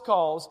spouse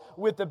calls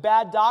with the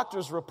bad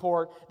doctor's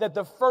report, that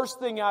the first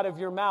thing out of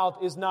your mouth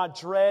is not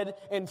dread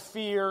and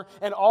fear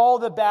and all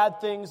the bad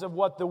things of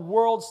what the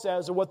world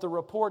says or what the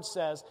report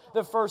says.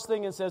 The first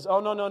thing it says, oh,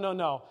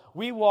 no.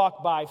 We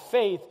walk by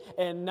faith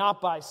and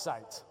not by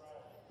sight.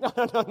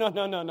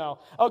 No.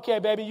 Okay,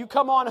 baby, you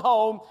come on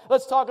home.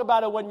 Let's talk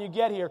about it when you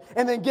get here.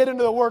 And then get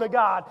into the Word of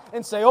God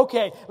and say,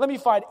 okay, let me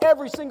find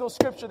every single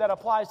scripture that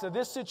applies to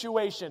this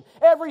situation.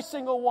 Every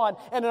single one.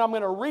 And then I'm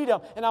going to read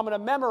them, and I'm going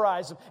to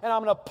memorize them, and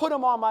I'm going to put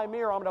them on my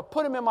mirror. I'm going to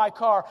put them in my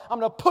car. I'm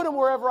going to put them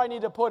wherever I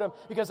need to put them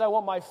because I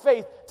want my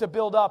faith to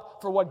build up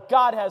for what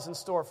God has in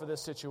store for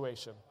this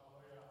situation.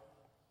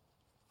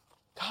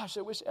 Gosh,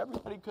 I wish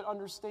everybody could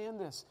understand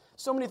this.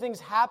 So many things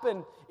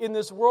happen in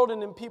this world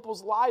and in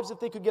people's lives. If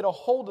they could get a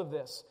hold of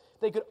this,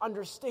 they could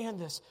understand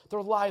this,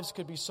 their lives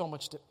could be so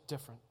much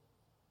different.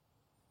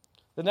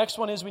 The next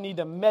one is we need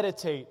to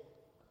meditate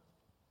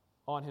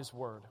on His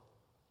Word.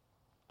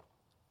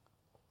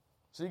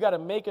 So you got to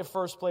make it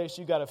first place,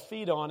 you got to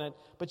feed on it,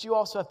 but you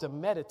also have to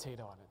meditate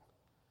on it.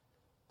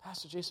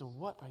 Pastor Jason,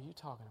 what are you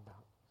talking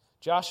about?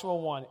 Joshua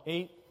 1,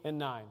 8 and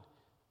 9.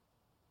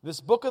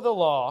 This book of the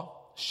law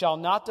shall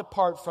not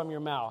depart from your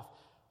mouth,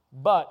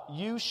 but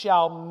you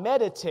shall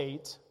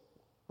meditate,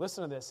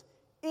 listen to this,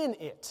 in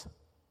it.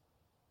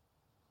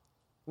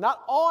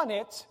 Not on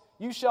it,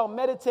 you shall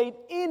meditate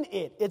in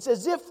it. It's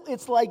as if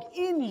it's like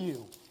in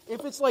you.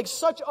 If it's like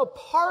such a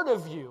part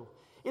of you,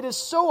 it is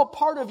so a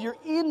part of your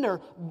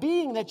inner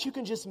being that you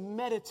can just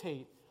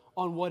meditate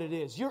on what it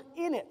is. You're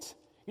in it.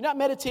 You're not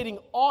meditating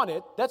on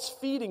it. That's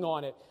feeding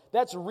on it.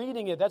 That's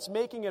reading it. That's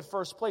making it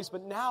first place.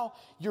 But now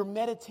you're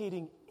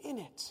meditating in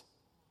it.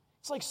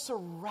 It's like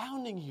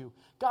surrounding you.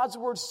 God's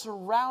Word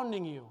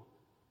surrounding you.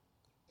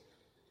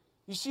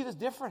 You see the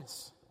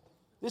difference?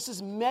 This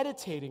is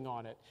meditating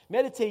on it.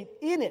 Meditate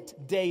in it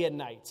day and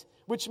night,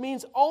 which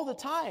means all the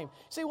time. You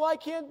say, well, I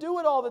can't do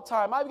it all the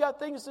time. I've got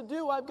things to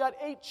do. I've got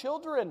 8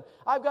 children.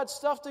 I've got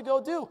stuff to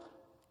go do.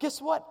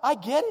 Guess what? I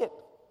get it.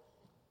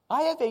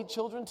 I have 8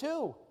 children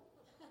too.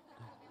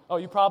 Oh,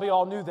 you probably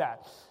all knew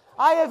that.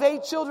 I have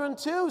 8 children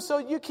too, so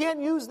you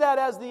can't use that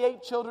as the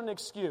 8 children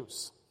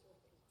excuse.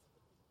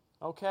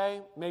 Okay,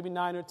 maybe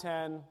 9 or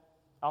 10.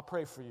 I'll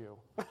pray for you.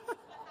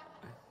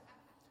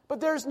 But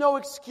there's no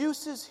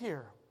excuses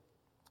here.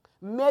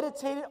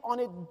 Meditate on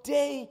it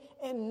day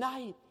and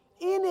night.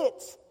 In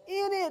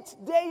it,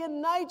 day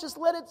and night. Just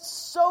let it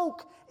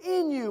soak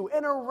in you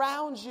and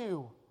around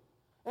you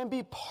and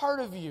be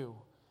part of you.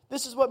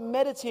 This is what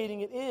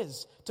meditating it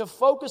is. To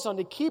focus on,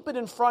 to keep it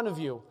in front of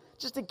you.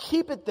 Just to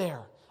keep it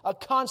there. A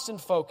constant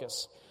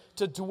focus.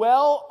 To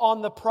dwell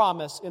on the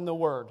promise in the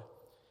Word.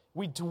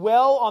 We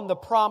dwell on the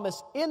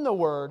promise in the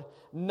Word,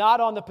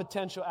 not on the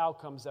potential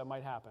outcomes that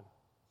might happen.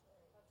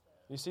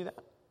 You see that?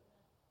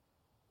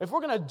 If we're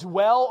going to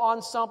dwell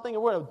on something,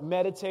 or we're going to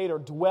meditate or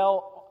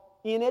dwell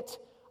in it,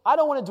 I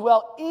don't want to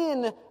dwell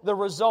in the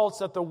results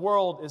that the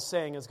world is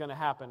saying is going to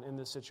happen in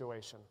this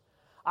situation.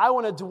 I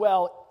want to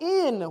dwell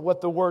in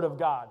what the Word of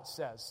God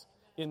says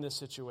in this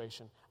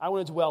situation. I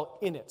want to dwell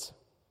in it.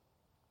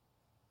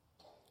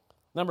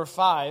 Number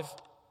 5.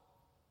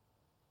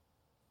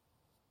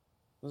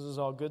 This is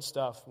all good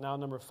stuff. Now,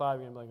 number 5,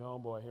 you're going to be like, oh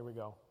boy, here we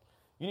go.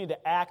 You need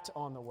to act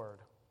on the Word.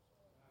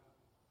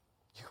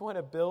 You want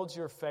to build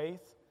your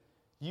faith?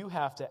 You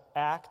have to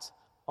act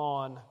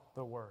on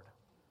the Word.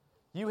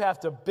 You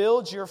have to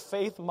build your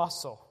faith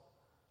muscle.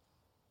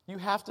 You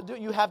have to do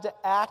it. You have to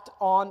act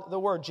on the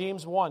Word.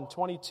 James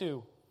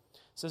 1:22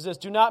 says this,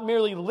 do not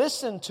merely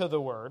listen to the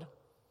Word.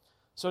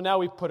 So now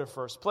we've put it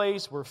first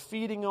place. We're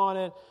feeding on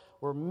it.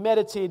 We're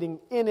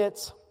meditating in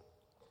it.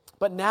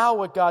 But now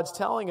what God's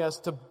telling us,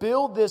 to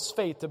build this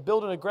faith, to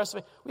build an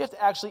aggressive faith, we have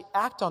to actually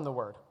act on the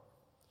Word.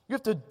 You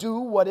have to do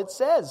what it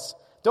says.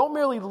 Don't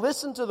merely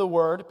listen to the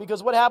Word,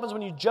 because what happens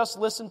when you just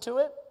listen to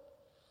it?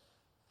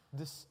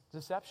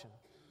 Deception.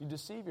 You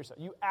deceive yourself.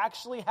 You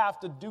actually have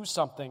to do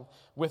something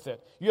with it.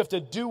 You have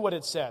to do what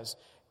it says.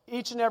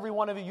 Each and every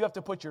one of you have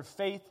to put your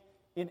faith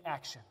in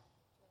action.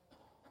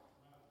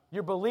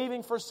 You're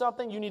believing for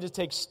something, you need to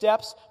take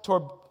steps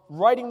toward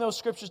writing those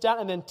scriptures down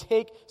and then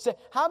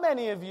how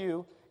many of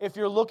you, if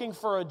you're looking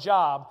for a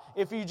job,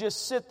 if you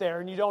just sit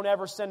there and you don't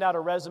ever send out a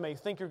resume,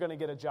 think you're going to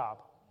get a job?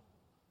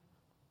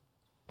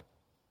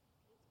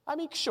 I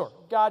mean, sure,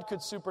 God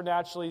could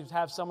supernaturally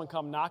have someone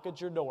come knock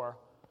at your door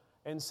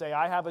and say,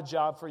 I have a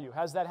job for you.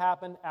 Has that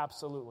happened?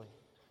 Absolutely.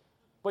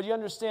 But you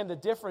understand the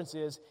difference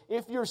is,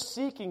 if you're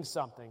seeking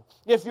something,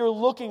 if you're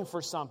looking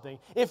for something,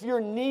 if you're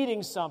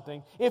needing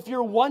something, if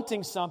you're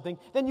wanting something,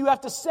 then you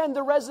have to send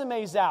the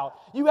resumes out.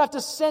 You have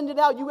to send it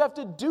out. You have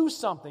to do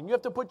something. You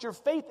have to put your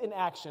faith in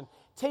action.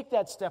 Take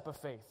that step of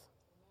faith.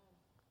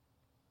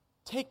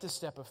 Take the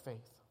step of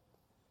faith.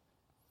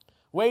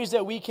 Ways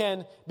that we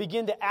can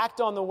begin to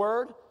act on the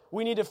word.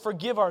 We need to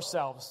forgive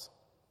ourselves.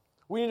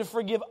 We need to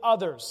forgive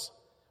others.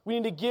 We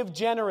need to give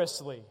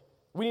generously.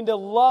 We need to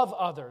love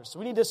others.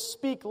 We need to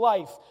speak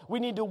life. We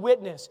need to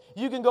witness.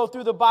 You can go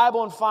through the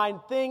Bible and find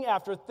thing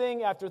after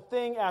thing after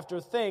thing after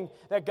thing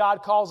that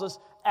God calls us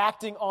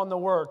acting on the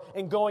word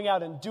and going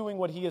out and doing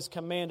what He has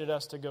commanded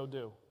us to go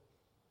do.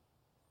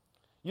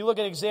 You look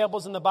at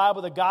examples in the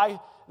Bible,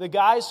 the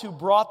guys who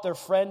brought their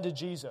friend to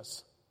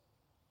Jesus.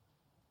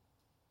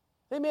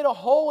 They made a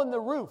hole in the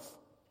roof.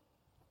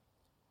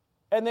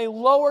 And they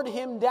lowered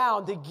him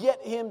down to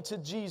get him to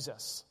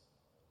Jesus.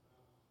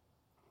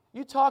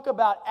 You talk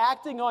about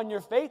acting on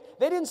your faith.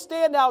 They didn't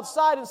stand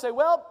outside and say,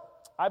 well,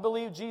 I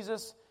believe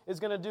Jesus is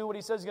going to do what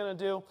He says He's going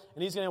to do,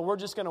 and we're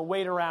just going to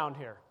wait around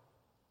here.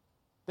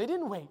 They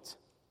didn't wait.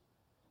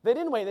 They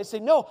didn't wait. They say,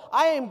 no,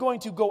 I am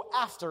going to go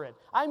after it.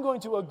 I'm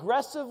going to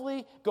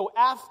aggressively go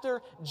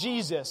after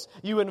Jesus.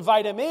 You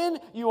invite Him in.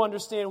 You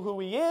understand who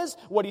He is,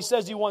 what He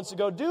says He wants to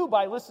go do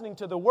by listening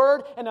to the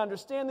Word and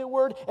understanding the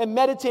Word and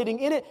meditating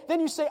in it.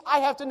 Then you say, I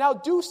have to now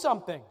do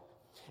something.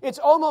 It's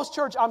almost,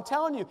 church, I'm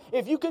telling you,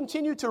 if you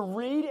continue to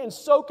read and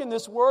soak in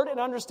this Word and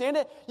understand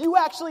it, you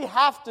actually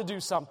have to do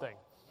something.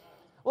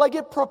 Like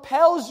it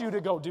propels you to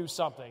go do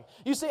something.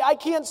 You say, I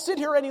can't sit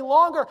here any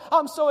longer.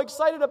 I'm so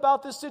excited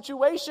about this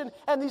situation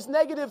and these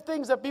negative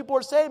things that people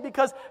are saying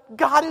because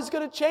God is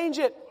going to change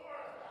it.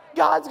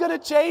 God's going to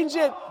change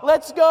it.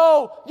 Let's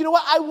go. You know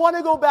what? I want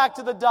to go back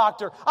to the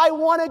doctor. I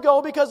want to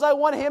go because I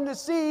want him to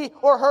see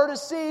or her to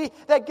see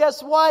that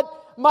guess what?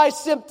 My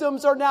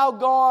symptoms are now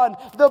gone.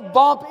 The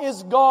bump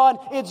is gone.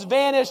 It's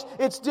vanished.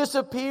 It's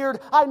disappeared.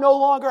 I no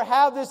longer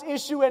have this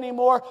issue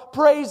anymore.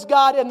 Praise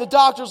God. And the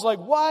doctor's like,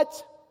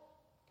 what?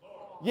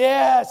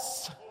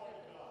 Yes.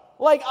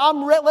 Like,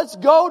 let's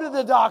go to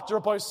the doctor.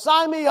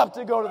 Sign me up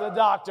to go to the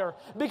doctor.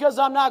 Because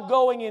I'm not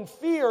going in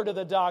fear to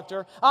the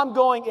doctor. I'm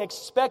going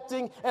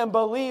expecting and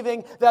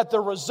believing that the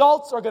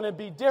results are going to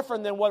be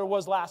different than what it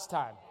was last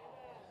time.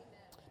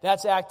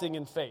 That's acting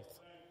in faith.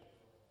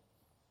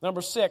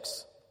 Number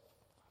 6,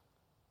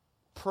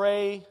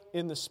 pray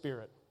in the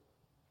Spirit.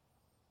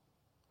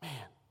 Man,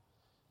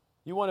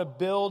 you want to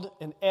build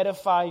and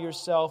edify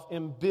yourself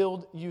and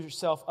build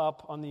yourself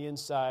up on the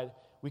inside.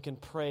 We can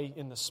pray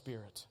in the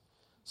Spirit.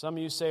 Some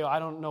of you say, I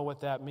don't know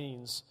what that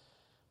means.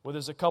 Well,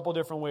 there's a couple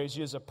different ways.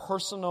 Use a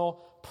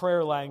personal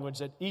prayer language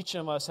that each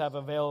of us have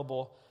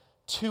available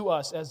to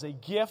us as a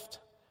gift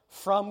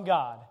from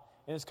God.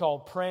 And it's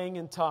called praying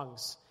in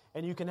tongues.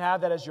 And you can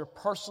have that as your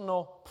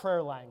personal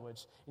prayer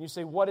language. And you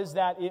say, what is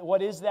that?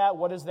 What is that?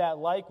 What is that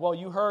like? Well,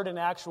 you heard an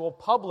actual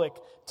public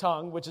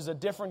tongue, which is a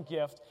different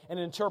gift, and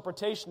an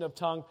interpretation of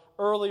tongue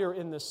earlier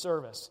in this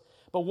service.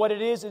 But what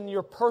it is in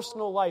your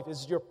personal life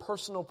is your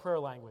personal prayer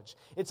language.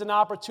 It's an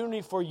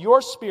opportunity for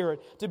your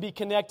spirit to be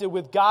connected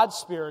with God's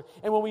Spirit.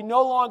 And when we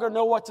no longer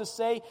know what to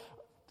say,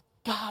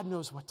 God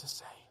knows what to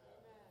say.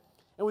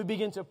 And we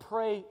begin to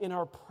pray in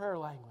our prayer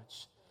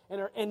language.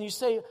 And you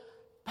say,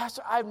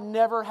 Pastor, I've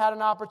never had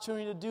an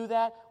opportunity to do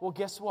that. Well,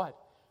 guess what?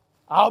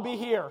 I'll be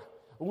here.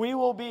 We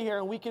will be here,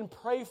 and we can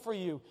pray for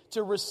you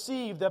to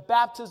receive the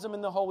baptism in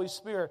the Holy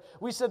Spirit.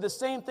 We said the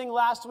same thing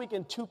last week,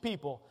 and 2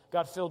 people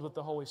got filled with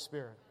the Holy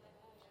Spirit.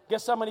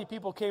 Guess how many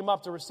people came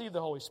up to receive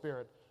the Holy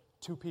Spirit?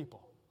 2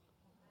 people.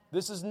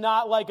 This is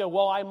not like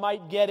I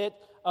might get it,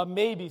 a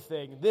maybe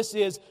thing. It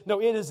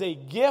is a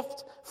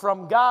gift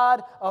from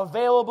God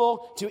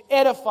available to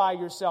edify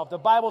yourself. The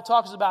Bible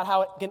talks about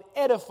how it can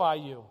edify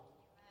you.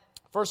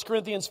 1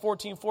 Corinthians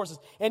 14:4 says,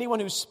 anyone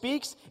who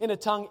speaks in a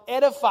tongue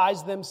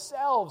edifies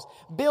themselves,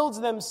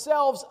 builds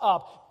themselves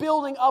up,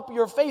 building up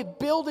your faith,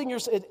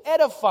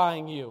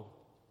 edifying you.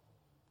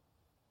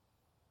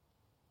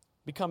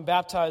 Become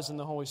baptized in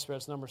the Holy Spirit.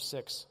 It's number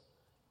 6,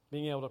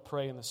 being able to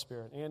pray in the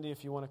Spirit. Andy,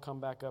 if you want to come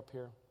back up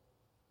here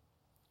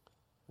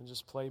and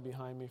just play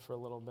behind me for a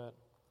little bit.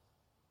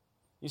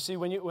 You see,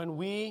 when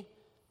we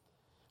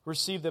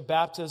receive the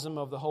baptism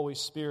of the Holy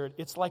Spirit,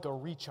 it's like a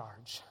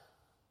recharge.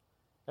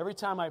 Every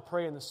time I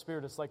pray in the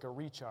Spirit, it's like a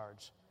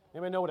recharge.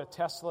 Anybody know what a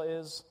Tesla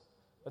is?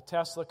 A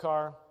Tesla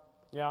car?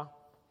 Yeah?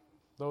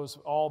 Those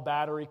all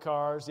battery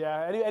cars?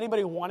 Yeah?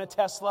 Anybody want a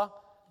Tesla?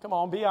 Come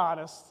on, be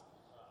honest.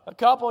 A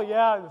couple,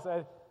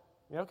 yeah.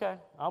 Okay,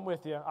 I'm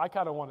with you. I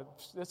kind of want it.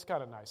 It's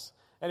kind of nice.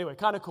 Anyway,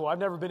 kind of cool. I've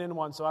never been in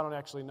one, so I don't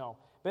actually know.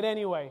 But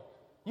anyway,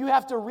 you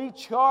have to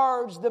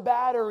recharge the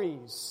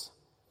batteries.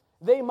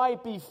 They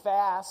might be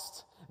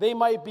fast. They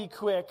might be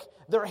quick.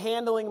 Their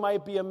handling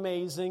might be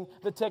amazing.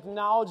 The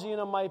technology in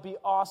them might be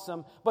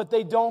awesome. But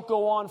they don't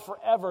go on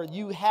forever.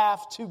 You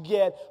have to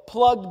get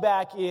plugged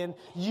back in.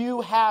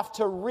 You have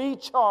to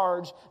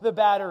recharge the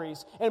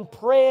batteries. And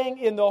praying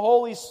in the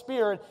Holy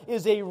Spirit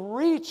is a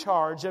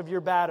recharge of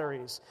your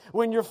batteries.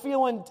 When you're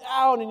feeling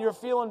down and you're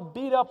feeling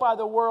beat up by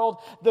the world,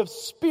 the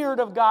Spirit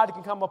of God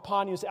can come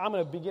upon you and say, I'm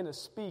going to begin to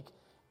speak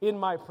in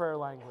my prayer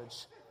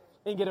language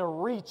and get a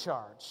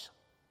recharge.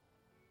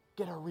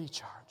 Get a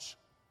recharge.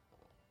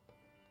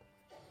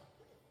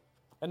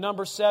 And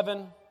number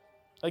 7,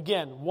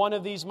 again, one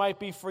of these might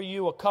be for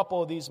you, a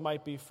couple of these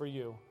might be for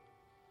you.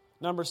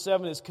 Number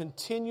 7 is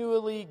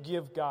continually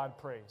give God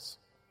praise.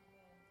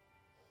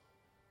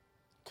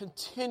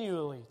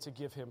 Continually to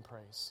give Him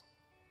praise.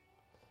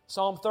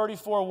 Psalm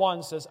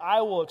 34:1 says,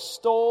 I will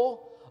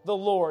extol the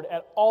Lord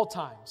at all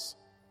times.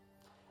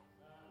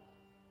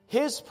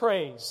 His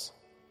praise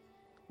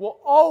will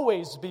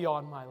always be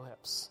on my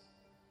lips.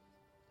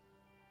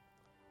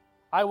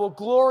 I will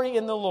glory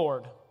in the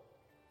Lord.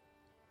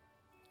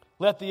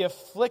 Let the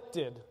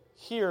afflicted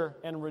hear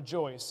and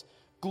rejoice.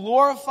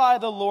 Glorify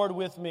the Lord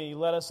with me.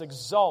 Let us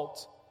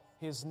exalt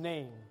His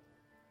name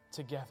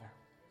together.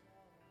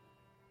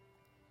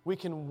 We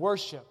can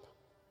worship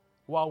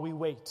while we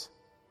wait.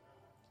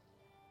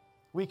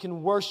 We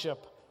can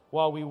worship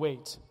while we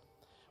wait.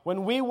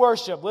 When we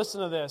worship,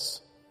 listen to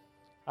this.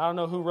 I don't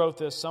know who wrote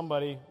this.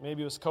 Somebody,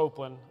 maybe it was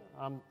Copeland.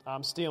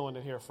 I'm stealing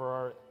it here for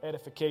our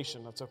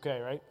edification. That's okay,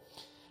 right?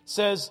 It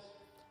says,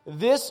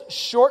 this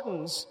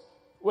shortens,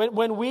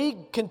 when we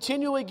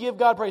continually give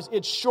God praise,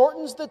 it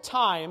shortens the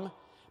time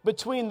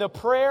between the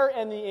prayer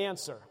and the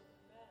answer.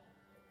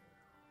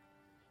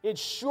 It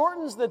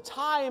shortens the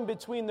time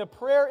between the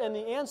prayer and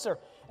the answer.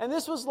 And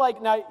this was like,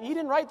 now he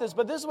didn't write this,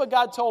 but this is what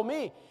God told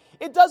me.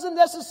 It doesn't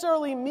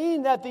necessarily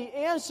mean that the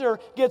answer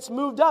gets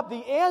moved up.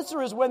 The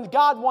answer is when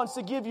God wants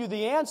to give you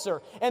the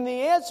answer. And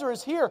the answer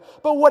is here.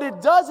 But what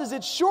it does is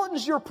it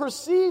shortens your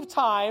perceived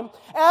time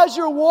as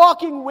you're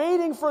walking,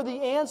 waiting for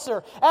the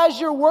answer. As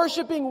you're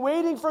worshiping,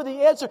 waiting for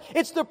the answer.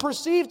 It's the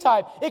perceived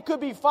time. It could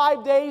be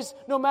 5 days,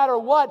 no matter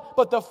what.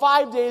 But the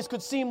 5 days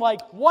could seem like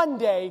one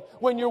day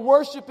when you're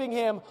worshiping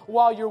Him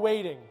while you're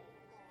waiting.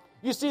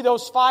 You see,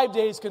 those 5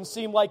 days can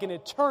seem like an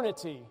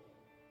eternity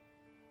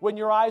when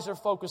your eyes are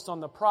focused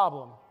on the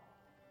problem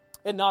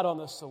and not on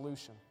the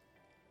solution.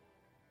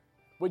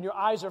 When your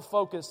eyes are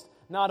focused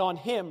not on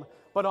Him,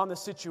 but on the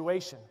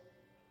situation.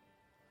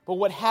 But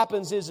what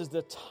happens is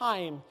the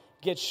time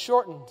gets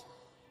shortened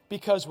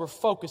because we're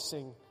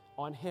focusing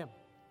on Him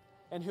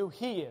and who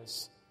He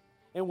is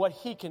and what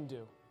He can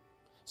do.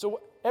 So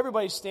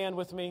everybody stand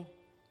with me.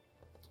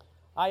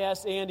 I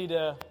asked Andy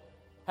to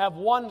have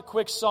one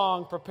quick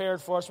song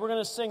prepared for us. We're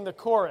going to sing the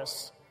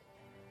chorus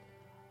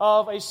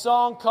of a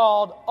song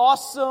called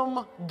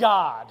Awesome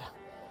God,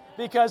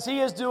 because He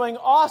is doing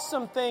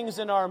awesome things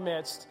in our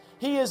midst.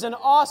 He is an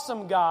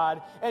awesome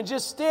God. And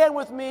just stand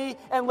with me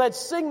and let's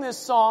sing this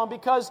song,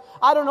 because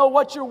I don't know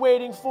what you're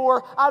waiting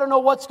for. I don't know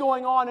what's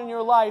going on in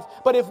your life.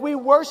 But if we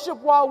worship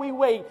while we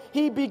wait,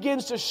 He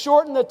begins to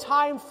shorten the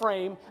time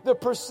frame, the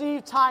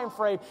perceived time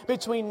frame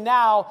between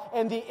now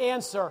and the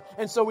answer.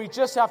 And so we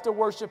just have to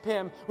worship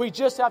Him. We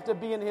just have to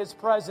be in His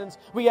presence.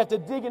 We have to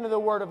dig into the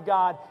Word of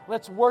God.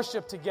 Let's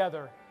worship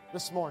together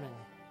this morning.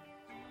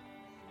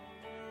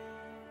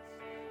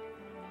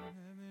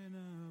 Heaven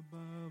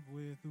above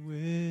with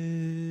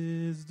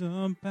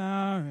wisdom,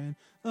 power, and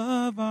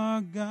love,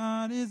 our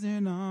God is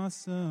an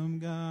awesome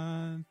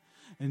God.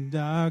 And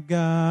our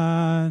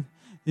God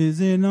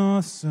is an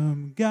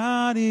awesome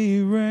God.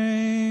 He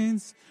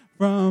reigns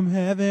from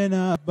heaven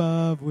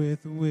above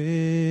with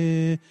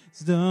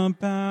wisdom,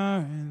 power,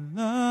 and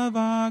love.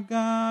 Our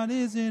God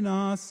is an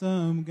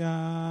awesome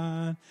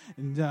God.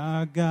 And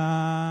our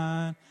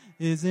God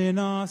is an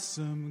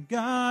awesome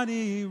God.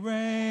 He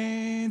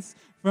reigns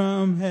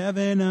from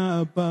heaven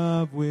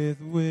above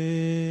with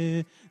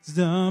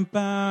wisdom,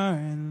 power,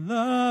 and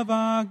love.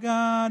 Our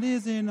God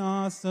is an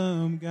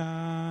awesome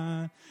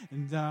God.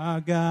 And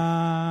our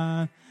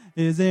God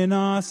is an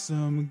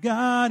awesome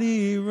God.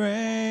 He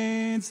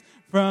reigns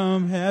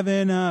from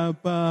heaven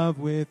above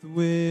with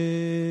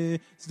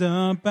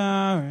wisdom,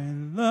 power,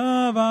 and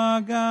love.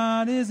 Our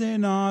God is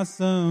an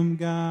awesome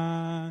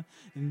God.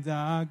 And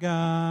our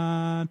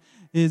God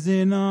is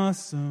an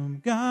awesome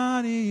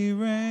God. He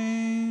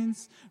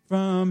reigns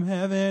from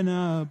heaven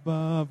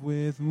above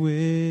with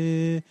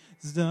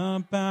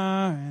wisdom,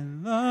 power,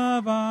 and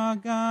love. Our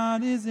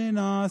God is an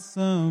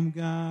awesome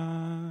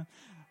God.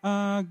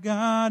 Our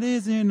God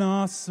is an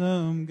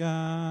awesome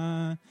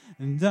God.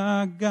 And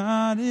our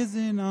God is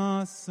an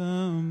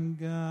awesome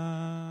God.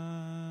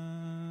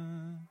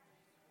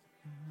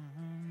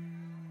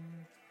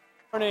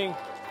 Morning.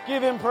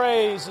 Give Him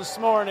praise this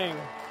morning.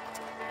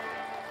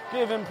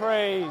 Give Him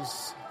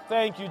praise.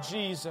 Thank you,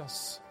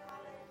 Jesus.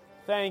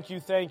 Thank you,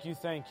 thank you,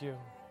 thank you.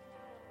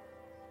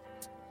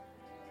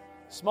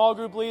 Small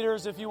group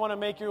leaders, if you want to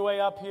make your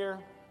way up here.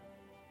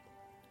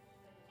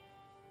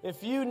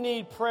 If you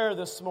need prayer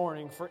this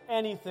morning for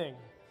anything,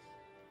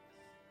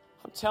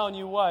 I'm telling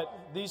you what,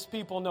 these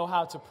people know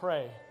how to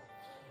pray.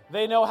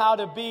 They know how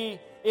to be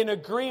in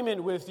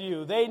agreement with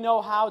you. They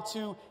know how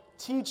to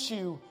teach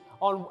you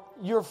on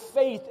your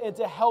faith and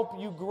to help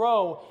you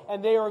grow,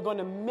 and they are going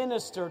to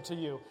minister to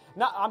you.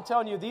 Now, I'm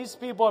telling you, these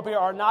people up here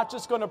are not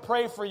just going to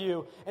pray for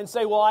you and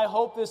say, well, I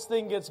hope this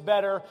thing gets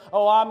better.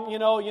 Oh, I'm,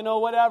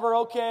 whatever,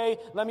 okay,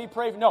 let me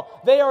pray. No,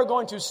 they are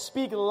going to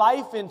speak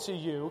life into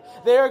you.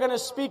 They are going to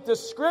speak the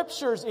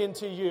Scriptures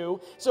into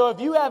you. So if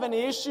you have an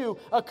issue,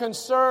 a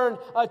concern,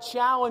 a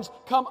challenge,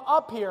 come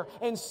up here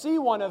and see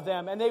one of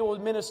them, and they will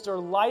minister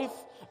life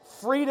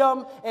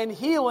freedom and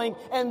healing,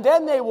 and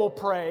then they will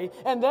pray,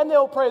 and then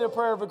they'll pray the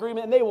prayer of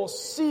agreement, and they will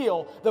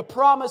seal the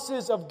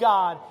promises of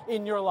God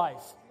in your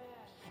life.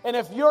 And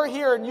if you're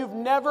here and you've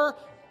never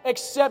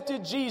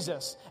accepted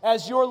Jesus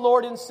as your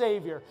Lord and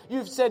Savior,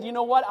 you've said, you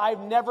know what,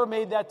 I've never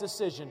made that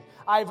decision.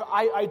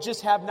 I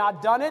just have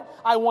not done it.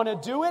 I want to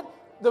do it.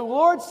 The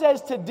Lord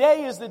says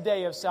today is the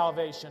day of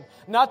salvation.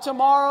 Not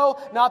tomorrow,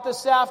 not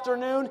this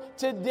afternoon.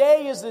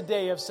 Today is the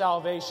day of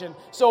salvation.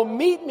 So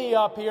meet me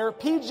up here.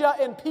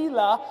 Pija and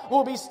Pila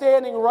will be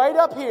standing right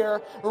up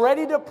here,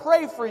 ready to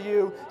pray for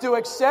you to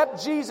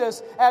accept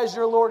Jesus as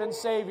your Lord and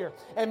Savior.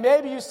 And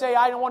maybe you say,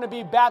 I don't want to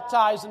be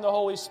baptized in the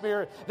Holy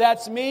Spirit.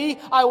 That's me.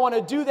 I want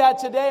to do that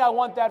today. I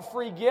want that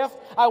free gift.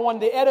 I want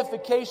the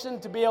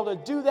edification to be able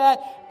to do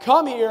that.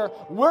 Come here.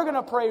 We're going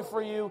to pray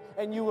for you,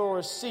 and you will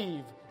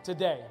receive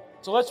today.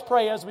 So let's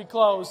pray as we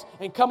close,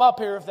 and come up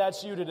here if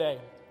that's you today.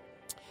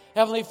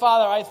 Heavenly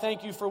Father, I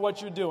thank you for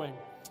what you're doing.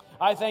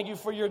 I thank you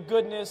for your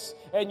goodness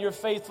and your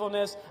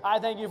faithfulness. I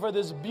thank you for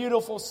this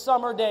beautiful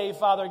summer day,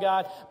 Father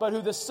God. But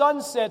who the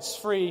sun sets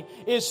free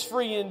is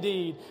free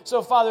indeed.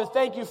 So, Father,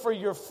 thank you for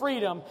your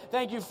freedom.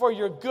 Thank you for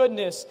your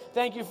goodness.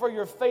 Thank you for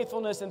your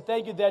faithfulness. And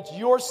thank you that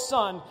your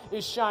sun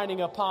is shining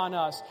upon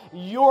us.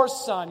 Your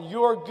sun,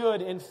 your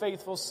good and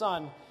faithful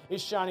sun,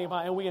 is shining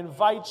upon. And we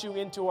invite you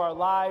into our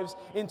lives,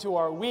 into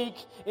our week,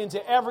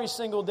 into every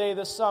single day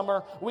this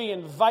summer. We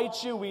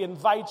invite you, we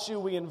invite you,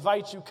 we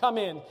invite you. Come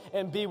in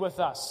and be with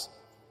us.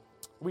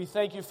 We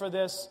thank you for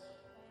this.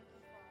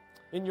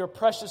 In your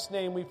precious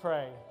name we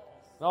pray.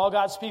 And all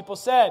God's people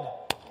said,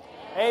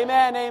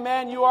 amen,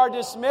 amen. You are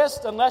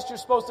dismissed unless you're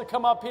supposed to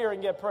come up here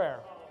and get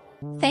prayer.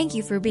 Thank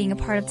you for being a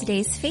part of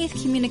today's Faith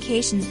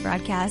Communications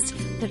broadcast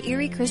of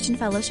Erie Christian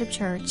Fellowship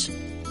Church.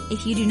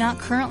 If you do not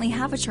currently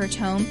have a church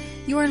home,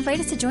 you are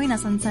invited to join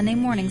us on Sunday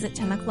mornings at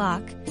 10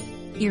 o'clock.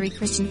 Erie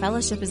Christian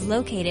Fellowship is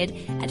located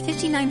at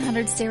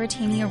 5900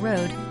 Saratania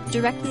Road,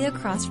 directly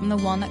across from the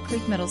Walnut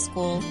Creek Middle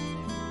School.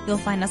 You'll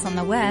find us on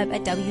the web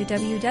at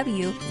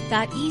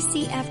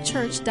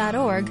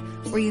www.ecfchurch.org,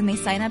 where you may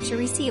sign up to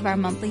receive our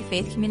monthly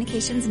Faith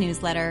Communications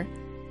newsletter.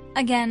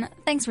 Again,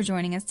 thanks for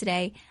joining us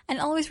today,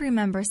 and always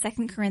remember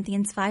 2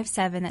 Corinthians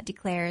 5:7 that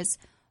declares,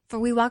 "For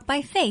we walk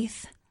by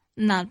faith,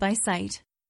 not by sight."